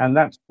 And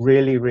that's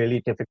really,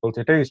 really difficult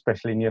to do,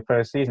 especially in your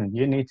first season.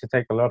 You need to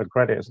take a lot of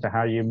credit as to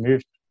how you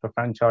moved the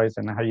franchise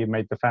and how you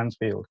made the fans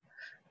feel.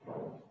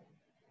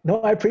 No,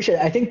 I appreciate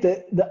it.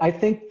 I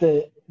think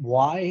the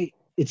why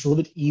it's a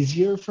little bit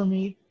easier for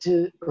me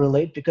to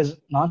relate, because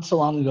not so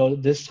long ago,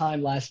 this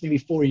time maybe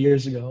 4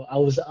 years ago, I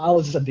was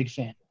just a big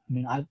fan. I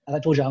mean, I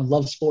told you I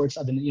love sports.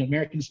 I've been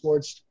American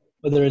sports,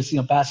 whether it's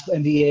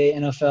basketball, NBA,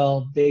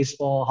 NFL,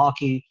 baseball,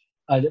 hockey.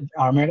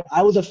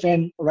 I was a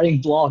fan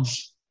writing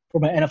blogs for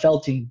my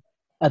NFL team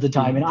at the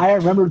time, and I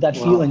remember that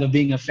feeling of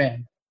being a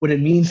fan. What it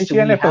means to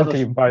the NFL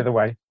team, by the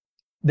way.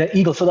 The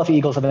Philadelphia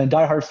Eagles. I've been a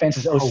diehard fan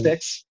since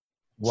 06.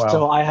 Wow.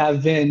 So I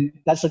have been.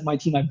 That's like my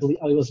team. I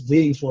was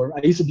bleeding for.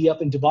 I used to be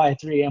up in Dubai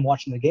at 3 a.m.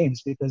 watching the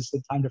games, because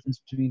the time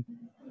difference between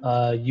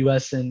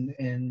U.S.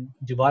 and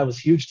Dubai was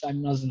huge.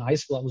 When I was in high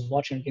school, I was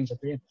watching games at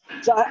 3 a.m.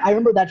 So I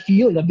remember that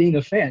feeling of being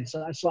a fan.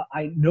 So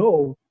I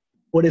know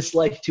what it's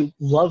like to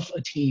love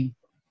a team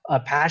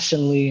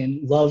passionately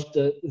and love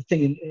the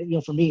thing.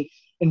 And for me,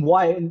 and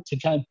why, and to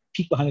kind of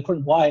peek behind the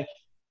curtain, why,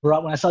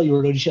 when I saw you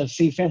were an Odisha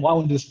FC fan, why I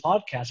wanted to do this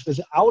podcast,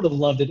 because I would have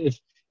loved it if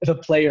a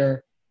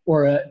player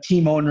or a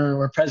team owner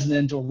or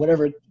president or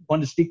whatever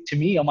wanted to speak to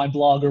me on my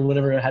blog or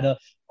whatever, had an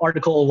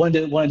article,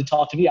 wanted to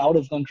talk to me, I would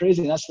have gone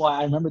crazy. And that's why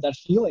I remember that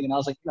feeling. And I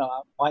was like,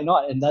 why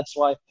not? And that's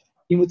why,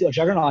 even with the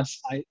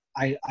Juggernauts, we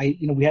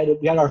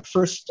had our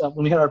first,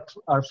 when we had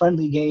our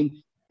friendly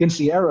game against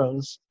the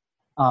Arrows,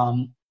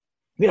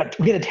 we had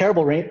a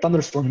terrible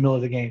thunderstorm in the middle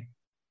of the game.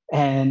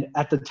 And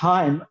at the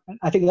time,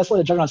 I think that's why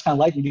the Juggernauts kind of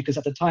liked me, because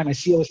at the time my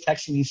CEO was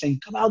texting me saying,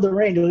 come out of the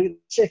rain, you'll get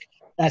sick.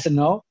 And I said,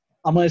 no,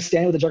 I'm going to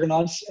stand with the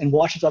Juggernauts and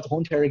watch it throughout the whole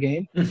entire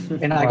game.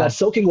 And I got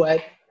soaking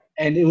wet.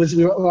 And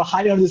we were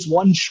hiding under this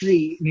one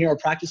tree near our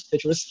practice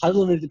pitch. We were just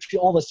huddling under the tree,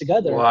 all of us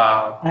together.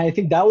 Wow. And I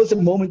think that was the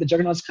moment the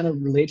Juggernauts kind of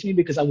related to me,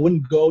 because I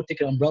wouldn't go take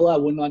an umbrella. I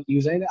would not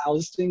use anything. I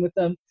was sitting with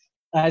them.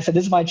 And I said,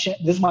 this is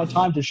my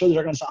time to show the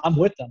Juggernauts I'm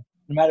with them.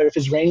 No matter if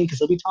it's raining, because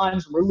there'll be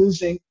times when we're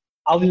losing,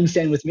 I'll leave them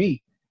stand with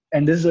me.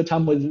 And this is a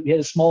time when we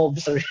had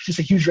just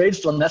a huge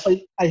rainstorm. That's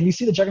why you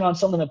see the Juggernauts,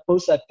 someone that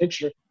posts that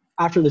picture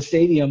after the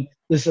stadium.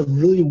 This is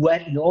really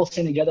wet, and they're all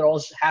standing together, all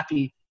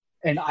happy.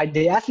 And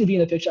they asked me to be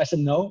in the picture. I said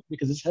no,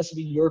 because this has to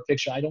be your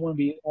picture. I don't want to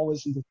be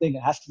always in the thing.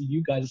 It has to be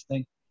you guys'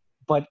 thing.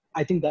 But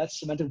I think that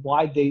cemented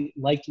why they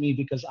liked me,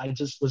 because I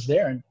just was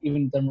there, and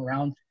even them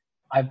around,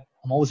 I'm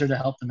always there to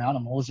help them out.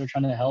 I'm always there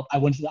trying to help. I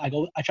try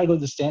to go to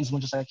the stands as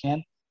much as I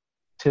can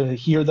to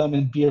hear them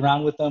and be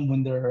around with them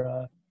when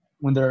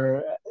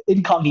they're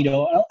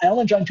incognito. I don't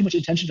want to draw too much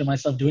attention to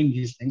myself doing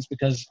these things,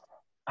 because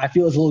I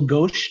feel it's a little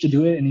gauche to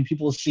do it, and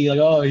people see like,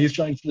 oh, he's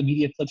trying for the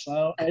media clicks.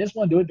 I just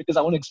want to do it because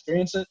I want to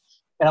experience it,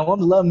 and I want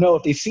to let them know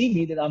if they see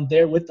me that I'm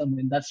there with them,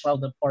 and that's how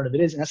the part of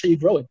it is, and that's how you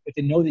grow it. If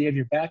they know that you have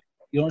your back,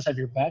 you always have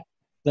your back,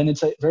 then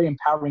it's a very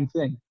empowering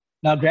thing.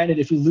 Now, granted,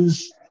 if we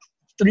lose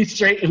three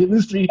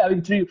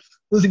having 3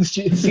 losing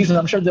seasons,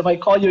 I'm sure they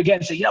might call you again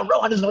and say,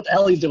 Rohan doesn't know what the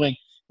hell he's doing.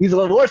 He's the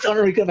worst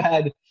owner we could have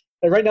had.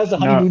 And right now it's the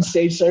honeymoon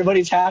stage, so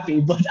everybody's happy.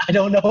 But I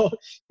don't know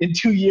in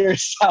 2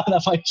 years how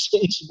that might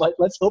change. But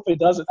let's hope it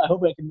doesn't. I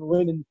hope I can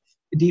win and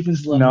the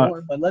defense a little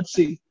more. But let's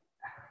see.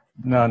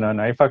 No.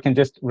 If I can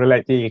just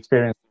relate the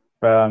experience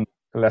of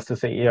the Leicester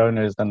City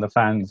owners and the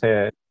fans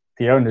here,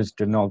 the owners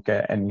do not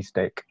get any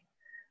stick.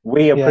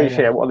 We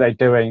appreciate what they're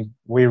doing.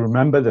 We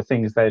remember the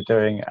things they're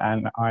doing,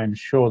 and I'm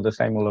sure the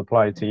same will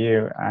apply to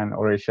you and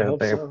Orisha.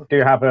 They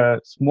do have a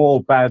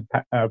small bad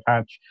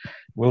patch.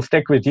 We'll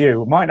stick with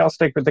you. Might not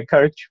stick with the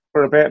coach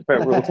for a bit,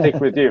 but we'll stick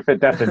with you for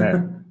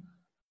definite.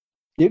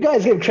 You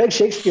guys give Craig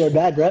Shakespeare a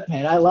bad rep,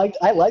 man. I liked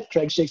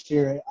Craig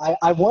Shakespeare.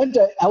 I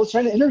was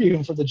trying to interview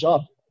him for the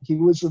job. He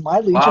was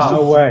mildly interested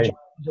No way.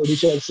 in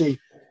Odisha FC,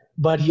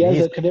 but he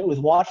has a commit with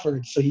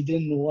Watford, so he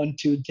didn't want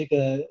to take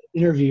a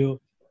interview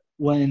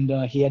when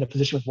he had a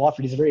position with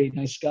Watford. He's a very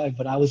nice guy,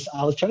 but I was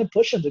trying to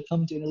push him to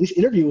come to at least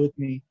interview with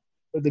me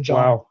for the job.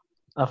 Wow.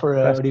 For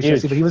Odisha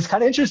FC, but he was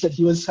kind of interested.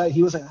 He was like,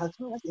 "I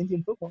like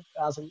Indian football."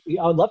 I was like,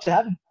 "I would love to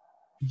have him."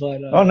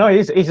 But oh no,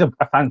 he's a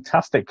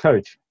fantastic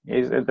coach.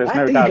 There's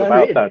no doubt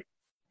about that.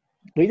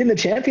 Leading the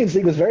Champions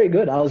League was very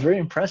good. I was very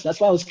impressed. That's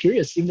why I was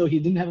curious. Even though he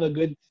didn't have a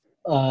good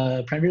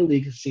Premier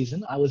League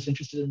season, I was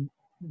interested in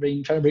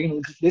trying to bring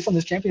him based on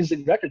this Champions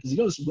League record, because you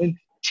don't just win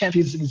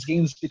Champions League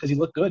games because you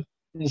look good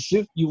in a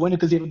suit. You win it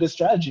because you have a good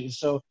strategy.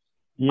 So,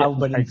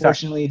 but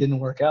unfortunately, it didn't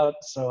work out.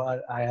 So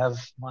I have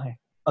my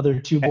other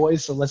two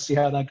boys. So let's see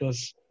how that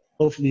goes.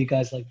 Hopefully, you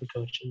guys like the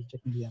coach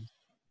in the end.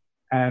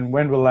 And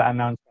when will that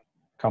announcement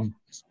come?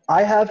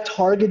 I have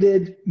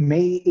targeted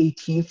May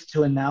 18th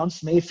to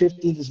announce. May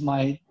 15th is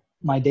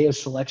my day of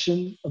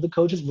selection of the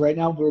coaches. Right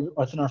now, we're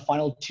within our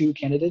final two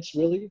candidates,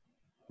 really.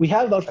 We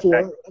have about four.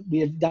 Okay. We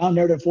have down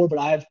narrowed at four, but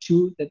I have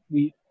two that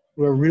we're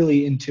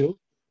really into.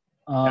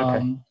 I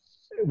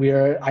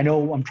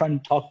know I'm trying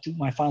to talk to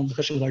my final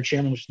discussion with our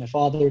chairman, which is my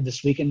father,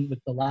 this weekend with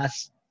the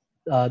last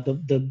with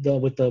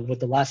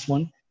the last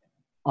one.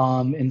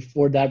 And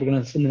for that, we're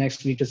going to spend the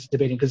next week just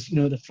debating, because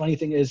the funny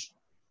thing is,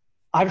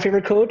 I have a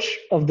favorite coach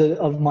of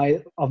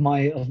my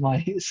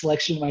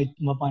selection, my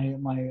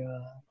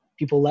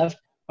people left.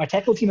 My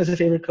technical team has a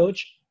favorite coach,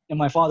 and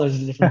my father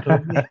has a different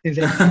coach.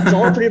 So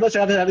all three of us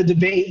have to have a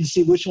debate and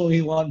see which one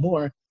we want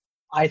more.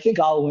 I think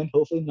I'll win.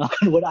 Hopefully, knock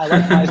on wood. I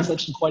like my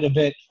selection quite a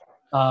bit.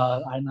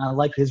 And I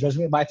like his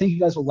resume, but I think you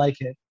guys will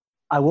like it.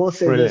 I will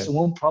say this: it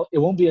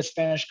won't be a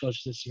Spanish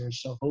coach this year,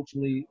 so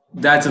hopefully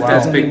that's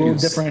big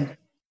news. Different.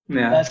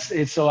 Yeah, that's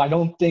it. So I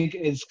don't think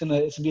it's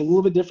gonna be a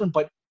little bit different,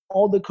 but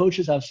all the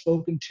coaches I've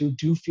spoken to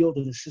do feel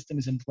that the system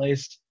is in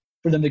place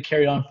for them to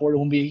carry on forward. It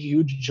won't be a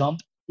huge jump,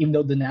 even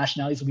though the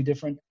nationalities will be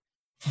different.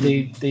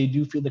 They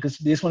do feel, because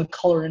they just want to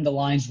color in the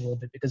lines a little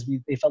bit, because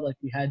they felt like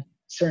we had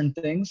certain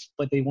things,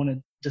 but they want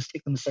to just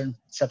take them a certain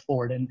step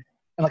forward. And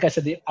like I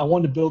said, I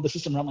wanted to build the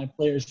system around my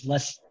players,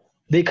 less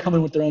they come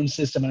in with their own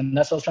system. And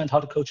that's what I was trying to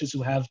talk to coaches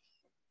who are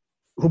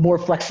more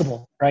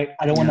flexible, right?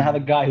 I don't want to have a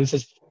guy who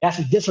says, it has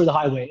to be this or the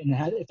highway. And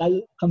if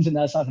that comes in,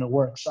 that's not going to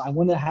work. So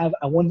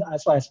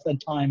that's why I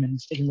spent time, and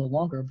it's taking a little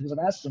longer, because I've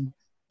asked them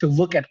to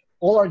look at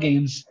all our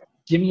games,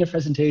 give me a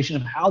presentation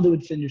of how they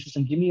would fit in your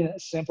system, give me a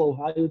sample of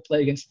how they would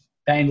play against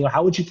Bangalore,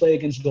 how would you play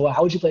against Goa,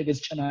 how would you play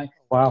against Chennai?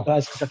 Wow.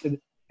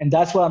 And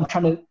that's what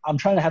I'm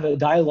trying to have a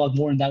dialogue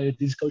more in that with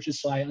these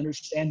coaches, so I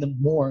understand them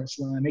more.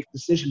 So when I make the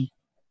decision,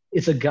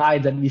 it's a guy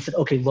that we said,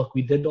 okay, look,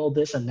 we did all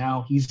this, and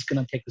now he's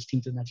going to take this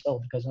team to the next level,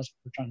 because that's what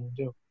we're trying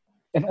to do.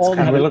 And all of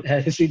them have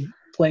a history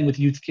playing with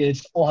youth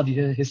kids, all have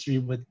a history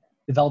with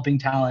developing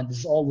talent.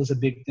 This all was a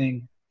big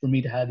thing for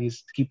me to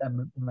keep that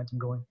momentum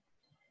going.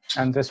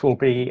 And this will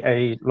be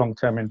a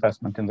long-term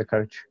investment in the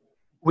coach.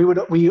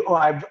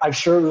 I'm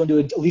sure we're going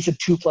to do at least a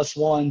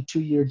 2+1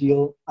 2-year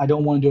deal. I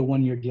don't want to do a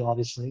 1-year deal,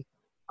 obviously.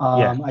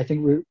 I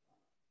think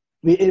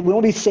it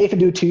won't be safe to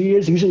do 2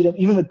 years. Usually,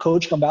 even the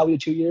coach come out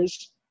with 2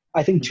 years.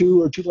 I think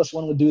 2 or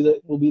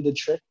 2+1 will be the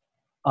trick.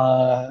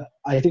 I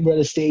think we're at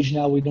a stage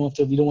now we don't want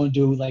to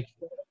do, like,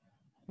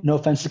 no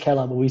offense to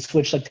Kerala, but we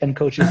switched like 10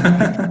 coaches.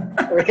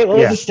 What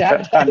was the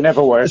stat? That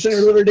never works. It's a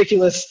little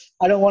ridiculous.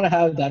 I don't want to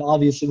have that,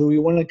 obviously, but we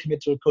want to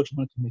commit to a coach. We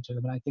want to commit to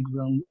it, but I think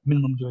we're on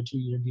minimum do a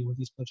 2-year deal with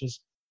these coaches.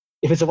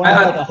 If it's a 1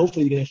 year,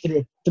 hopefully you get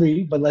a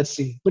 3, but let's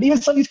see. But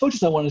even some of these coaches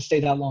don't want to stay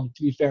that long,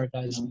 to be fair,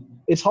 guys.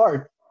 It's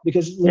hard,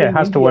 because it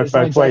has to work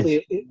both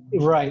ways.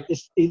 Right.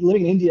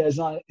 Living in India is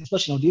not,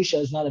 especially in Odisha,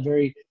 is not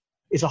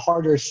it's a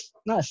harder,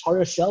 not as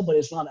harder sell, but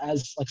it's not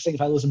as, like, saying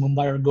if I was in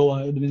Mumbai or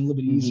Goa, it would have been a little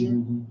bit easier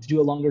to do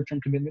a longer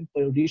term commitment.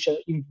 But Odisha,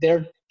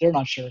 they're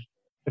not sure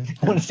if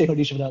they want to stay in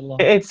Odisha for that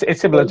long. It's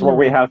similar to what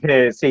we have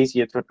here. It's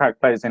easier to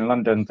attract players in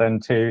London than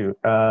to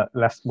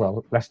Leicester.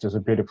 Well, Leicester's a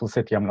beautiful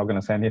city. I'm not going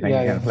to say anything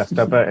against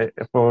Leicester, but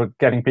for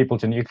getting people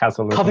to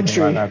Newcastle or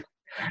Coventry. Like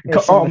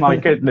that. Oh my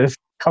goodness,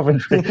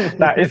 Coventry.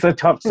 That is a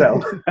tough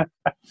sell.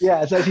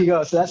 Yeah, so there you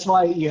go. So that's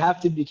why you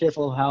have to be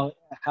careful of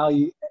how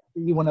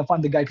you want to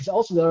find the guy, because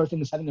also the other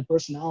thing is having a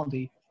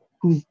personality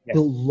who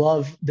will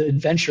love the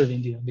adventure of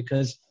India,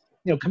 because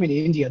coming to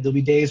India, there'll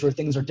be days where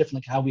things are different,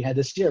 like how we had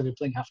this year. We're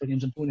playing half our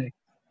games in Pune,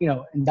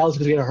 and that was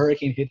because we had a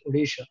hurricane hit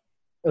Odisha.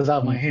 It was out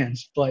of my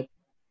hands, but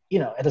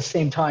at the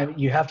same time,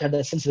 you have to have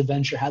that sense of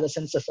adventure, have that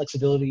sense of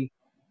flexibility.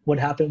 What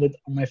happened with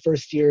my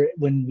first year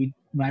when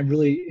I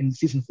really, in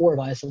season 4 of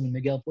ISL, when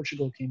Miguel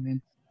Portugal came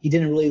in, he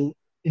didn't really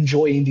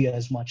enjoy India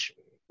as much.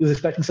 He was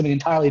expecting something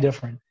entirely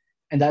different.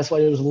 And that's why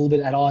it was a little bit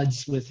at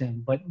odds with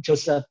him. But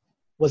Joseph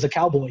was a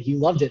cowboy. He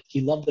loved it.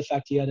 He loved the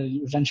fact he had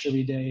an adventure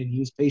every day, and he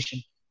was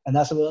patient. And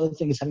that's the other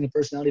thing, is having a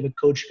personality of a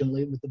coach who can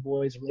relate with the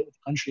boys, relate with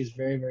the country, is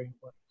very, very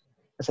important.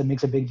 That's what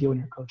makes a big deal when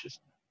you're coaches.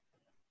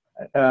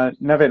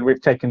 Nevin,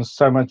 we've taken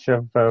so much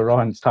of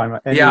Rohan's time.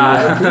 I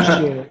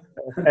appreciate it.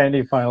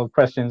 Any final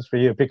questions for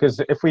you? Because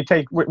if we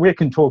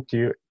can talk to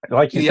you,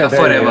 like you said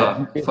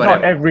forever.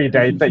 Not every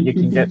day that you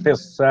can get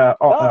this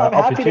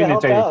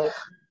opportunity.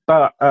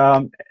 but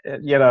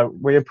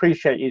we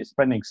appreciate you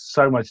spending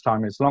so much time.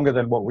 It's longer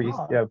than what we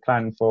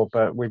planned for,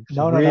 but we've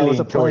really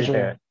enjoyed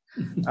it.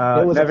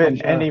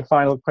 Nevin, any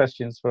final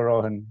questions for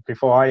Rohan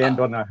before I end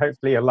on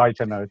hopefully a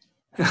lighter note?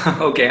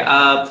 Okay.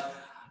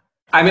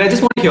 I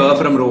just want to hear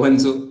from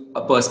Rohan's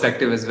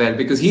perspective as well,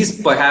 because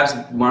he's perhaps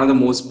one of the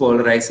most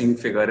polarizing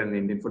figure in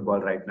Indian football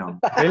right now.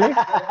 Really?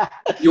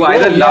 You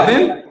either love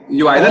him,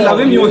 you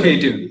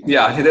hate him.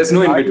 Yeah, there's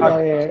no in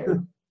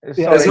between.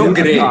 There's no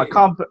gray.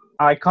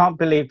 I can't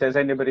believe there's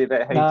anybody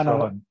that hates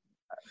Rohan.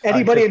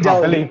 Anybody in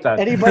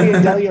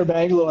Delhi or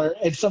Bangalore,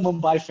 and some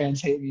Mumbai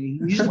fans hate me.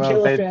 Usually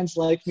Kerala fans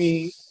like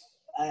me.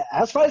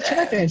 I was surprised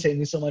Chennai fans hate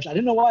me so much. I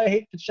didn't know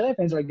why Chennai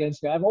fans are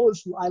against me. I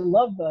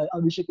love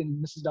Abhishek and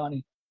Mrs.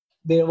 Dhani.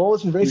 They have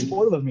always been very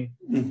supportive of me.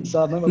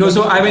 So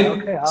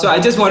I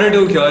just wanted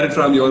to hear it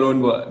from your own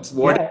words.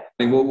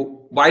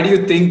 Why do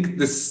you think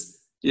this?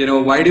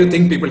 Why do you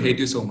think people hate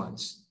you so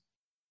much?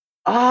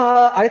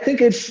 I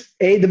think it's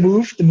the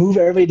move.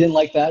 Everybody didn't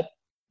like that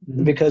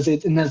because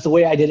and that's the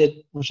way I did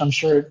it, which I'm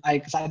sure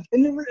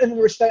in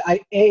respect.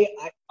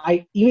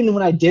 I even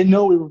when I did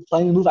know we were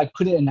playing the move, I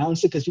couldn't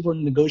announce it because people were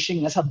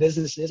negotiating. That's how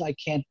business is. I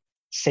can't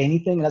say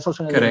anything. And that's what's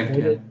trying to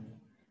avoid it.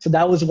 So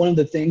that was one of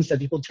the things that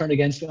people turned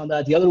against me on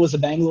that. The other was the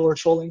Bangalore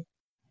trolling.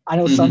 I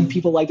know some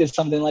people liked it,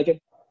 some didn't like it.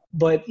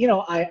 But,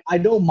 I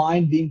don't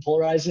mind being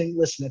polarizing.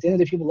 Listen, at the end of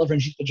the day, people love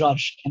Ranjit Bajaj.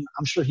 And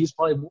I'm sure he's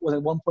probably,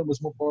 at one point, was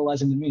more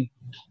polarizing than me.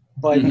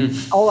 But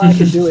all I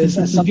can do is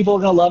some people are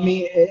going to love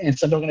me and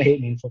some are going to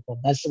hate me in football.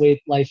 That's the way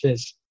life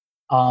is.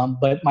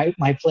 But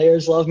my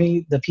players love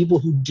me. The people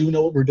who do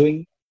know what we're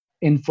doing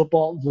in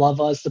football love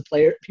us.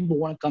 People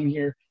want to come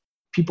here.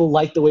 People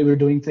like the way we're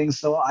doing things.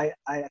 So at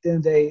the end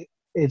of the day,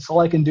 it's all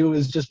I can do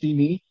is just be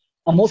me.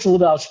 I'm also a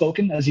little bit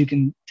outspoken, as you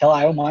can tell.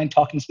 I don't mind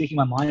speaking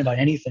my mind about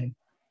anything,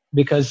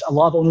 because a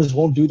lot of owners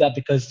won't do that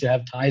because they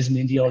have ties in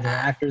India or they're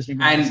actors.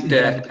 And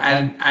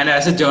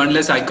as a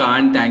journalist, I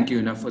can't thank you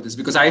enough for this,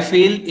 because I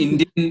feel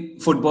Indian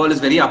football is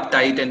very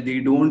uptight and they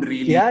don't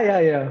really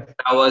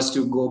allow us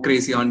to go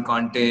crazy on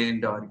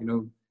content or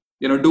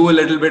do a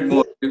little bit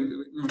more.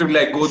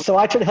 So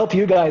I try to help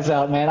you guys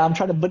out, man. I'm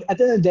trying to, but at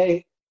the end of the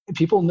day,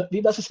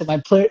 that's what I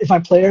said. If my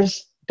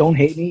players don't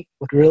hate me,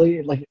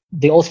 really,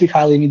 they all speak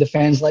highly of me. The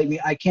fans like me.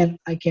 I can't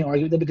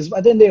argue with them, because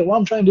at the end of the day, what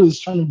I'm trying to do is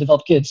trying to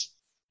develop kids.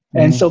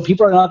 And so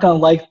people are not going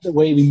to like the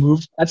way we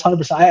moved. That's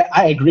 100%.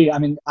 I agree.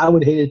 I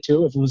would hate it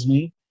too if it was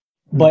me.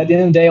 But at the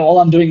end of the day, all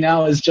I'm doing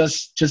now is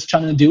just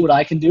trying to do what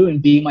I can do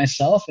and be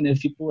myself. And if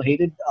people hate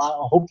it, I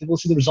hope people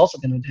see the results at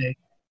the end of the day.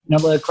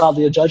 Never let a crowd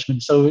be a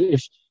judgment. So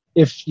if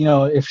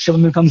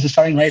Shivam becomes the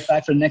starting right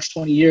back for the next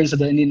 20 years of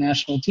the Indian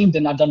national team,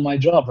 then I've done my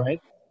job,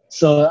 right?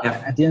 So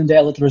at the end of the day,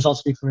 I let the results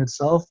speak for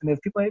itself. And if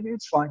people hate me,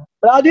 it's fine.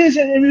 But I'll do this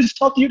and just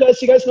talk to you guys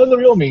so you guys know the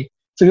real me.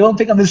 So you don't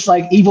think I'm this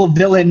evil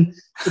villain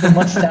with a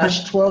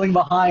mustache twirling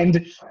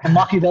behind a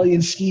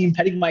Machiavellian scheme,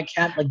 petting my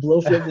cat like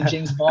Blowfield and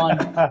James Bond,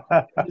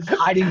 just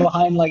hiding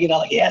behind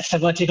yes, I'm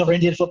going to take over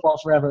Indian football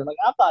forever.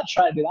 I'm not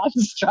trying to do that. I'm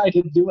just trying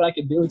to do what I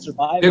can do and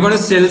survive. We're going to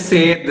still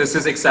say this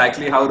is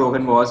exactly how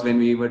Rohan was when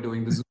we were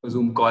doing the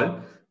Zoom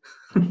call.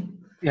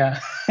 Yeah.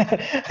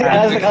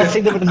 I was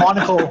thinking with the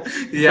monocle.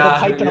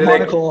 Yeah. With a pipe and a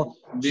monocle.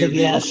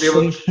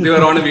 We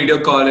were on a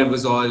video call. It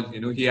was all,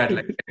 he had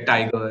a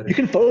tiger. You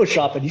can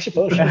Photoshop it. You should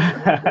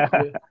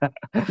Photoshop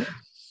it.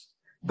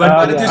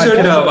 But Bharat, you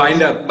should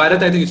wind up.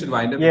 Bharat, I think you should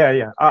wind up.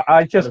 Yeah.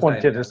 I just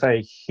wanted to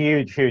say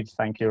huge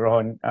thank you,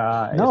 Rohan.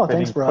 It's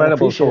been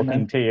incredible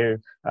talking to you.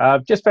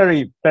 Just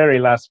very, very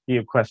last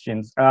few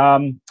questions.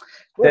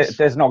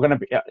 There's not going to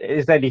be,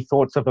 is there any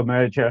thoughts of a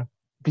merger?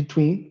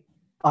 Between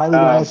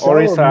Orissa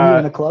or you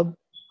and a club?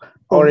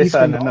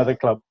 Orissa and another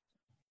club.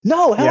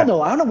 No, hell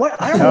no. I don't know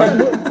what. I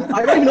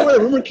don't even know where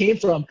the rumor came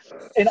from.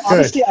 And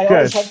honestly, I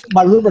always have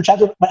my rumor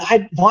chapter, but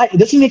why? It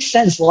doesn't make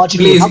sense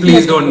logically.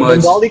 Please don't merge.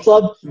 Bengali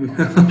club.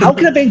 How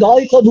can a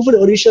Bengali club move to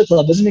Odisha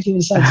club? Doesn't make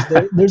any sense.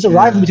 There's a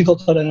rivalry between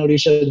Kolkata and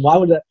Odisha. Why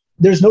would that?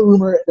 There's no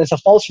rumor. That's a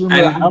false rumor.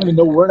 I don't even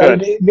know where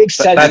it makes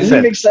sense. It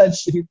doesn't make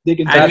sense. And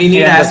we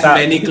need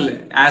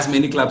as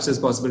many clubs as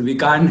possible. We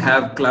can't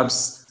have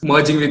clubs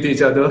merging with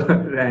each other.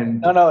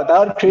 No,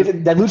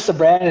 that loses the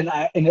brand.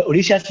 And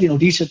Odisha has to be an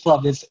Odisha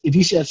club. It's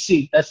Odisha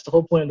FC. That's the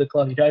whole point of the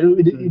club. If I do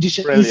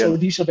Odisha East or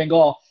Odisha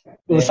Bengal, it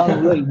will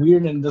sound really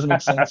weird and it doesn't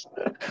make sense.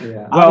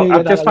 Yeah. Well,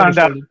 I've just found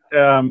out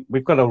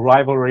we've got a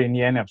rivalry in the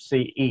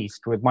NFC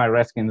East with my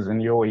Redskins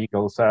and your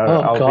Eagles. So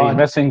I'll be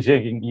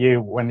messaging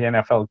you when the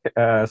NFL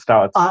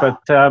starts.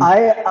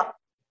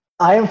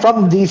 I am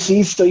from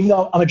DC, so even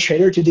though I'm a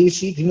traitor to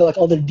DC, even though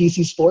all the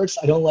DC sports,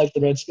 I don't like the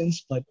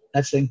Redskins, but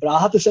that's the thing. But I'll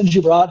have to send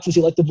you, Bharat, since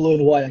you like the blue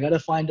and white. I got to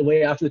find a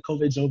way after the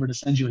COVID's over to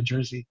send you a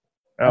jersey.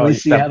 At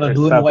least you have a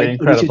blue and white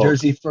Odisha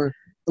jersey for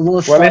a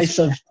little slice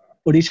of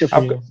Odisha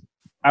for you.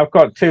 I've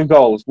got two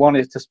goals. One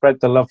is to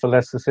spread the love for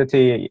Leicester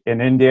City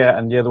in India,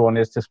 and the other one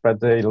is to spread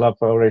the love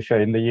for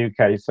Odisha in the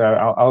UK.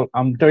 So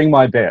I'm doing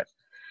my bit.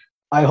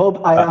 I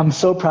hope I'm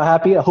so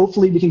happy.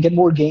 Hopefully we can get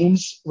more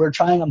games.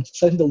 I'm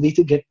setting the league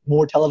to get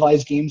more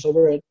televised games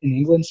over in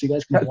England so you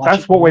guys can watch it.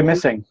 That's what we're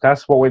missing.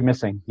 That's what we're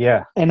missing.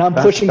 Yeah. And I'm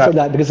pushing for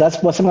that because that's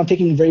something I'm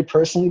taking very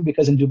personally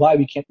because in Dubai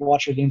we can't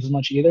watch our games as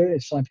much either.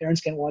 So my parents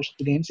can't watch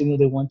the games even though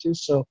they want to.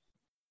 So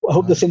I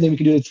hope the same thing we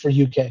can do for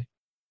UK.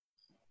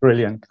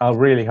 Brilliant. I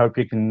really hope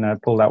you can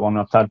pull that one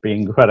off. That'd be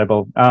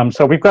incredible.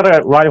 So we've got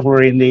a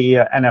rivalry in the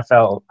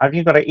NFL. Have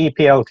you got an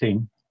EPL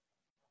team?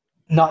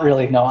 Not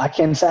really, no. I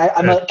can't say.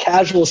 I'm a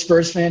casual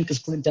Spurs fan because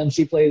Clint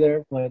Dempsey played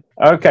there. But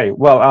okay,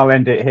 well, I'll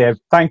end it here.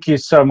 Thank you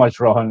so much,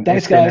 Rohan.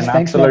 Thanks, guys.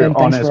 Thanks, Megan.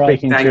 Thanks for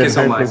speaking to you.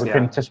 So much. We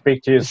can to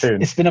speak to you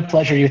soon. It's been a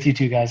pleasure with you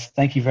two guys.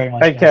 Thank you very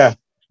much. Take care.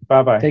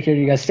 Bye-bye. Take care,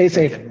 you guys. Stay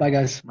safe. Bye,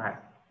 guys. Bye.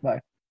 Bye.